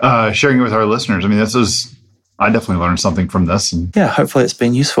 but sharing it with our listeners. I mean, I definitely learned something from this. And yeah, hopefully it's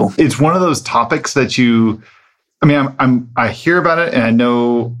been useful. It's one of those topics that I hear about it and I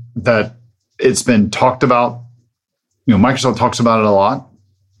know that it's been talked about. Microsoft talks about it a lot,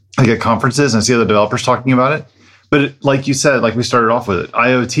 like at conferences, and I see other developers talking about it. But like you said, like we started off with it,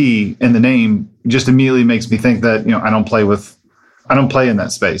 IoT in the name just immediately makes me think that, I don't play in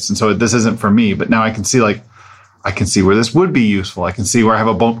that space. And so this isn't for me, but now I can see where this would be useful. I can see where I have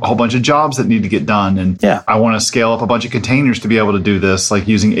a whole bunch of jobs that need to get done. And I want to scale up a bunch of containers to be able to do this, like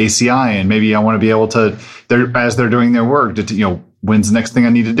using ACI. And maybe I want to be able to, as they're doing their work, when's the next thing I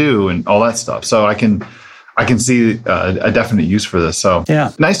need to do and all that stuff. So I can see a definite use for this. So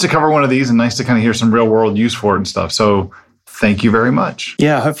nice to cover one of these and nice to kind of hear some real world use for it and stuff. So thank you very much.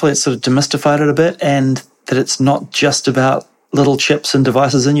 Yeah, hopefully it's sort of demystified it a bit and that it's not just about little chips and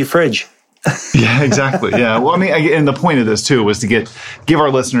devices in your fridge. Yeah, exactly. Yeah. Well, I mean, and the point of this too was to give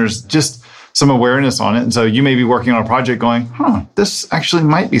our listeners just some awareness on it. And so you may be working on a project going, this actually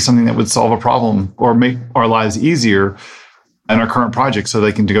might be something that would solve a problem or make our lives easier in our current project, so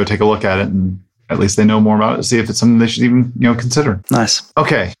they can go take a look at it and at least they know more about it, see if it's something they should even, consider. Nice.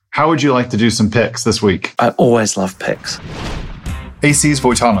 Okay. How would you like to do some picks this week? I always love picks. AC's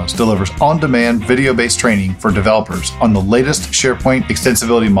Voitanos delivers on-demand video-based training for developers on the latest SharePoint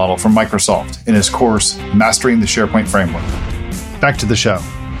extensibility model from Microsoft in his course, Mastering the SharePoint Framework. Back to the show.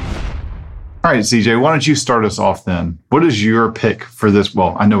 All right, CJ, why don't you start us off then? What is your pick for this?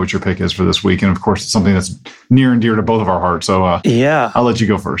 Well, I know what your pick is for this week. And of course, it's something that's near and dear to both of our hearts. So I'll let you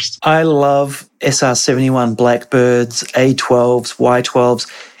go first. I love SR71 Blackbirds, A12s,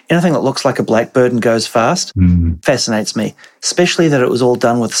 Y12s. Anything that looks like a Blackbird and goes fast fascinates me, especially that it was all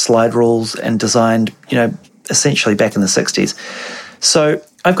done with slide rules and designed, essentially back in the 60s. So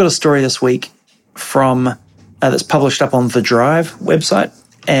I've got a story this week from that's published up on the Drive website.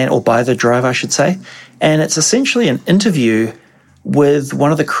 Or by the Drive, I should say. And it's essentially an interview with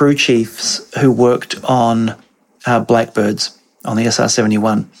one of the crew chiefs who worked on Blackbirds on the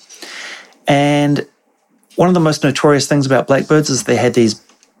SR71. And one of the most notorious things about Blackbirds is they had these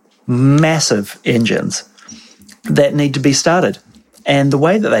massive engines that need to be started. And the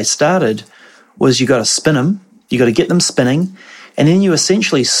way that they started was you got to spin them, you got to get them spinning, and then you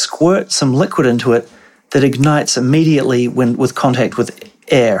essentially squirt some liquid into it that ignites immediately with contact with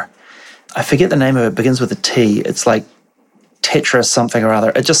air. I forget the name of it, begins with a T. It's like Tetris something or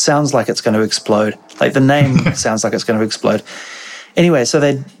other. It just sounds like it's going to explode. Like the name sounds like it's going to explode. Anyway, so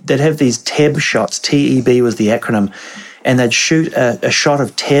they'd have these TEB shots. TEB was the acronym. And they'd shoot a shot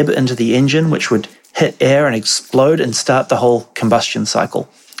of TEB into the engine, which would hit air and explode and start the whole combustion cycle,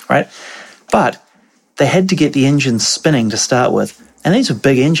 right? But they had to get the engine spinning to start with. And these were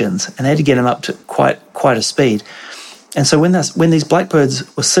big engines, and they had to get them up to quite a speed. And so when these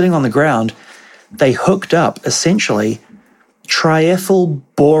Blackbirds were sitting on the ground, they hooked up essentially triethyl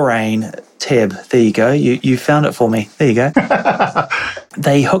borane, Teb. There you go. You found it for me. There you go.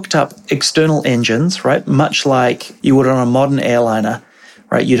 They hooked up external engines, right? Much like you would on a modern airliner,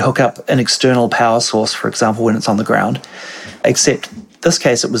 right? You'd hook up an external power source, for example, when it's on the ground. Except this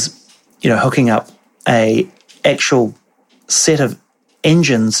case, it was, hooking up a actual set of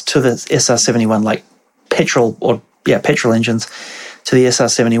engines to the SR-71, like petrol engines to the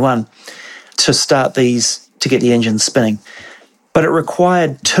SR-71 to start these, to get the engines spinning. But it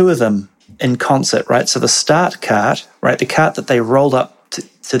required two of them in concert, right? So the start cart, right, the cart that they rolled up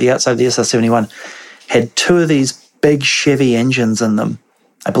to the outside of the SR-71 had two of these big Chevy engines in them.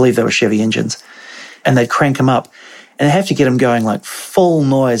 I believe they were Chevy engines. And they'd crank them up. And they have to get them going like full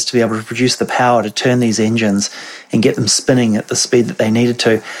noise to be able to produce the power to turn these engines and get them spinning at the speed that they needed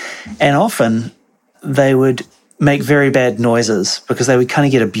to. And often they would make very bad noises because they would kind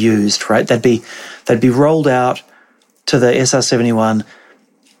of get abused, right? They'd be rolled out to the SR-71,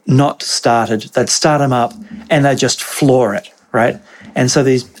 not started. They'd start them up and they'd just floor it, right? And so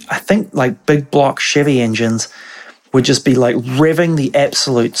these, I think, like big block Chevy engines would just be like revving the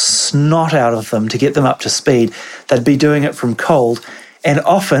absolute snot out of them to get them up to speed. They'd be doing it from cold. And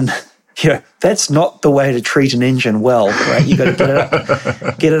often, that's not the way to treat an engine well, right? You got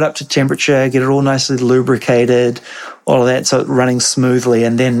to get it up to temperature, get it all nicely lubricated, all of that, so it's running smoothly,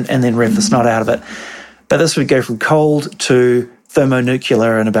 and then rev the snot out of it. But this would go from cold to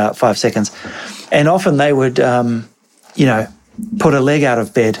thermonuclear in about 5 seconds. And often they would, put a leg out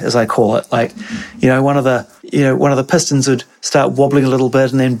of bed, as I call it. Like, one of the pistons would start wobbling a little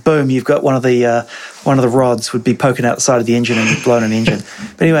bit, and then boom, you've got one of the rods would be poking out the side of the engine and blowing an engine.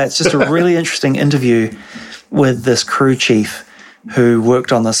 But anyway, it's just a really interesting interview with this crew chief who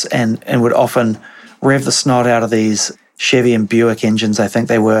worked on this and would often rev the snot out of these Chevy and Buick engines, I think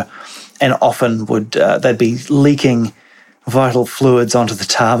they were, and often would they'd be leaking vital fluids onto the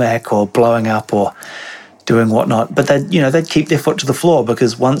tarmac or blowing up or doing whatnot. But they'd keep their foot to the floor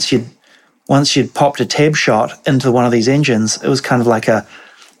because once you'd popped a Teb shot into one of these engines, it was kind of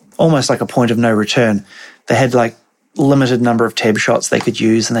almost like a point of no return. They had like limited number of Teb shots they could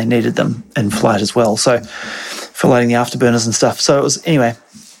use, and they needed them in flight as well. So for lighting the afterburners and stuff. So it was, anyway,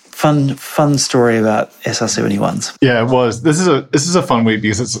 fun story about SR-71s. Yeah, it was. This is a fun week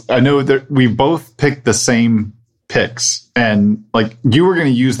because I know that we both picked the same picks, and like you were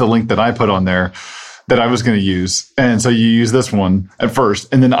going to use the link that I put on there that I was going to use. And so you use this one at first.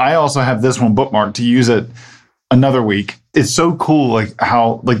 And then I also have this one bookmarked to use it another week. It's so cool, like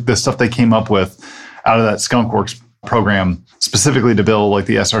how, like the stuff they came up with out of that Skunkworks program, specifically to build like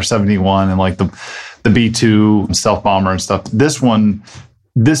the SR-71 and like the B-2 stealth bomber and stuff. This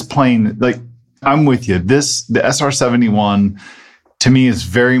plane, like I'm with you. The SR-71 to me is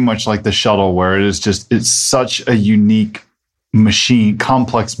very much like the shuttle, where it's such a unique machine,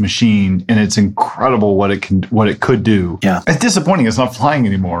 complex machine, and it's incredible what it could do. Yeah. It's disappointing it's not flying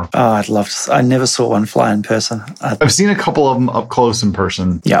anymore. Oh, I'd love to. I never saw one fly in person. I've seen a couple of them up close in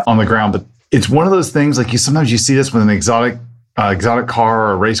person on the ground, but it's one of those things like sometimes you see this with an exotic car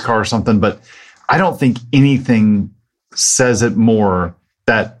or a race car or something, but I don't think anything says it more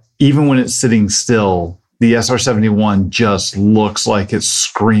that even when it's sitting still, the SR-71 just looks like it's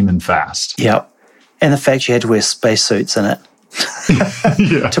screaming fast. Yep. And the fact you had to wear spacesuits in it.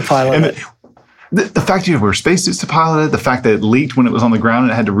 To pilot it. The fact you wear spacesuits to pilot it, the fact that it leaked when it was on the ground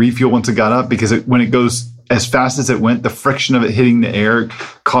and it had to refuel once it got up, because when it goes as fast as it went, the friction of it hitting the air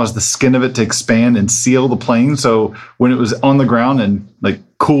caused the skin of it to expand and seal the plane. So when it was on the ground and like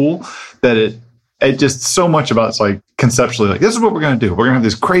cool, that it just so much about it's like conceptually like this is what we're going to do. We're going to have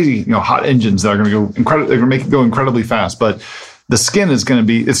these crazy hot engines that are going to go incredible. They're going to make it go incredibly fast, but the skin is going to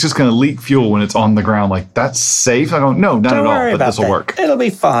be, it's just going to leak fuel when it's on the ground. Like, that's safe? I go, no, not at all, but this will work. It'll be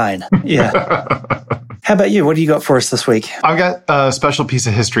fine. Yeah. How about you? What do you got for us this week? I've got a special piece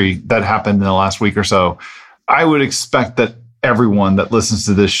of history that happened in the last week or so. I would expect that everyone that listens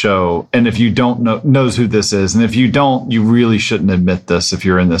to this show, and if you don't know, knows who this is, and if you don't, you really shouldn't admit this if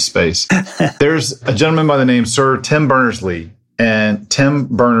you're in this space. There's a gentleman by the name Sir Tim Berners-Lee, and Tim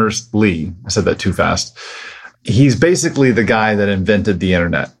Berners-Lee, I said that too fast. He's basically the guy that invented the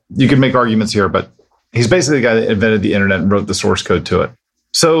internet. You can make arguments here, but he's basically the guy that invented the internet and wrote the source code to it.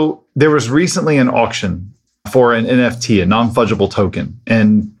 So there was recently an auction for an NFT, a non-fungible token.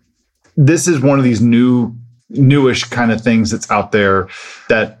 And this is one of these newish kind of things that's out there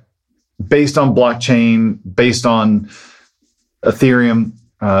that based on blockchain, based on Ethereum,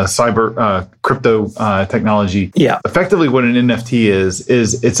 crypto technology. Yeah. Effectively, what an NFT is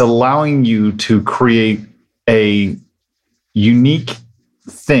it's allowing you to create a unique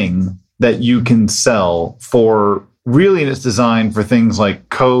thing that you can sell for. Really, it's designed for things like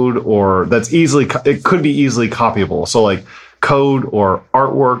code, or it could be easily copyable. So like code or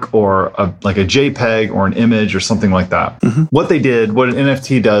artwork or like a JPEG or an image or something like that. Mm-hmm. What an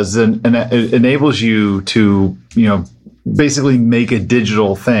NFT does, and it enables you to, basically make a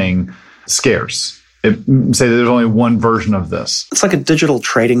digital thing scarce. Say there's only one version of this. It's like a digital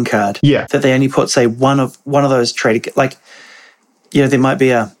trading card. Yeah. That they only put, say, one of those trading, like, there might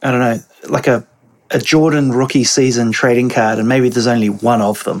be like a Jordan rookie season trading card, and maybe there's only one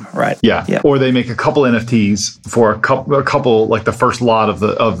of them, right? Yeah. Or they make a couple NFTs for a couple, like the first lot of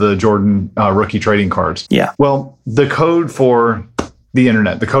the Jordan rookie trading cards. Yeah. Well, the code for the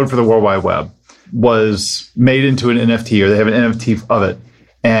internet, the code for the World Wide Web, was made into an NFT, or they have an NFT of it,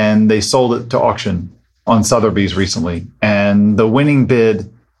 and they sold it to auction on Sotheby's recently, and the winning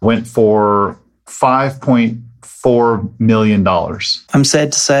bid went for $5.4 million. I'm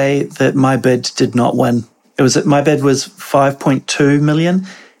sad to say that my bid did not win. My bid was 5.2 million,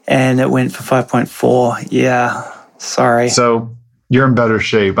 and it went for 5.4. Yeah, sorry. So you're in better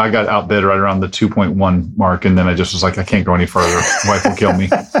shape. I got outbid right around the 2.1 mark, and then I just was like, I can't go any further. Wife will kill me.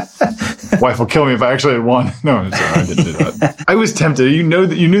 Wife will kill me if I actually had won. No, I didn't do that. I was tempted. You knew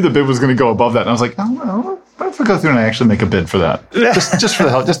the bid was going to go above that, and I was like, what if I go through and I actually make a bid for that? Just for the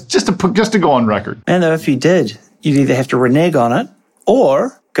hell, just to go on record. And if you did, you'd either have to renege on it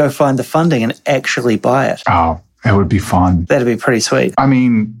or go find the funding and actually buy it. Oh, it would be fun. That'd be pretty sweet. I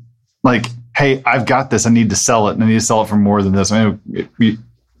mean, like, hey, I've got this. I need to sell it, and I need to sell it for more than this. I mean,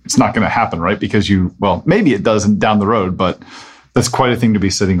 it's not going to happen, right? Because maybe it does down the road, but that's quite a thing to be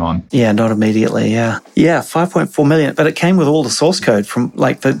sitting on. Yeah, not immediately, yeah. Yeah, 5.4 million, but it came with all the source code from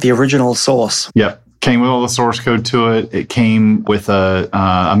like the original source. Yep. Came with all the source code to it. It came with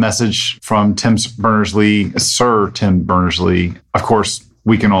a message from Sir Tim Berners-Lee. Of course,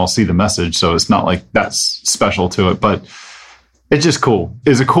 we can all see the message, so it's not like that's special to it, but it's just cool.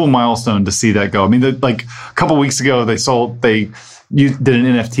 It's a cool milestone to see that go. I mean, like a couple weeks ago, you did an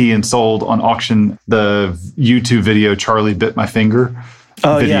NFT and sold on auction the YouTube video "Charlie Bit My Finger"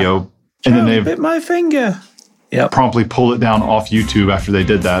 video, yeah. And then they bit my finger. Yep. Promptly pulled it down off YouTube after they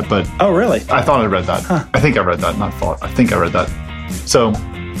did that. But oh, really? I thought I read that. Huh. I think I read that. Not thought. I think I read that. So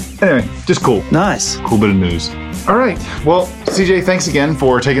anyway, just cool. Nice. Cool bit of news. All right. Well, CJ, thanks again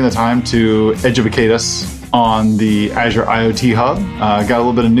for taking the time to educate us on the Azure IoT Hub. Got a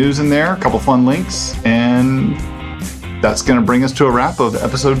little bit of news in there, a couple fun links, and that's going to bring us to a wrap of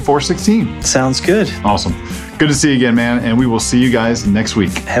episode 416. Sounds good. Awesome. Good to see you again, man, and we will see you guys next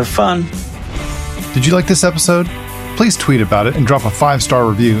week. Have fun. Did you like this episode? Please tweet about it and drop a 5-star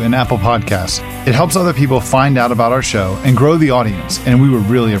review in Apple Podcasts. It helps other people find out about our show and grow the audience, and we would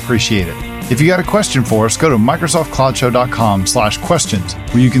really appreciate it. If you got a question for us, go to microsoftcloudshow.com/questions,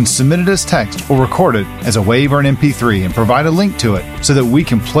 where you can submit it as text or record it as a WAV or an MP3 and provide a link to it so that we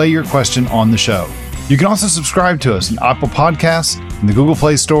can play your question on the show. You can also subscribe to us in Apple Podcasts, in the Google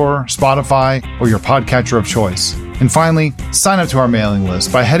Play Store, Spotify, or your podcatcher of choice. And finally, sign up to our mailing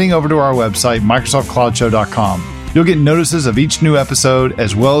list by heading over to our website, microsoftcloudshow.com. You'll get notices of each new episode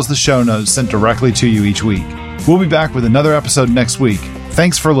as well as the show notes sent directly to you each week. We'll be back with another episode next week.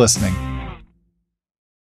 Thanks for listening.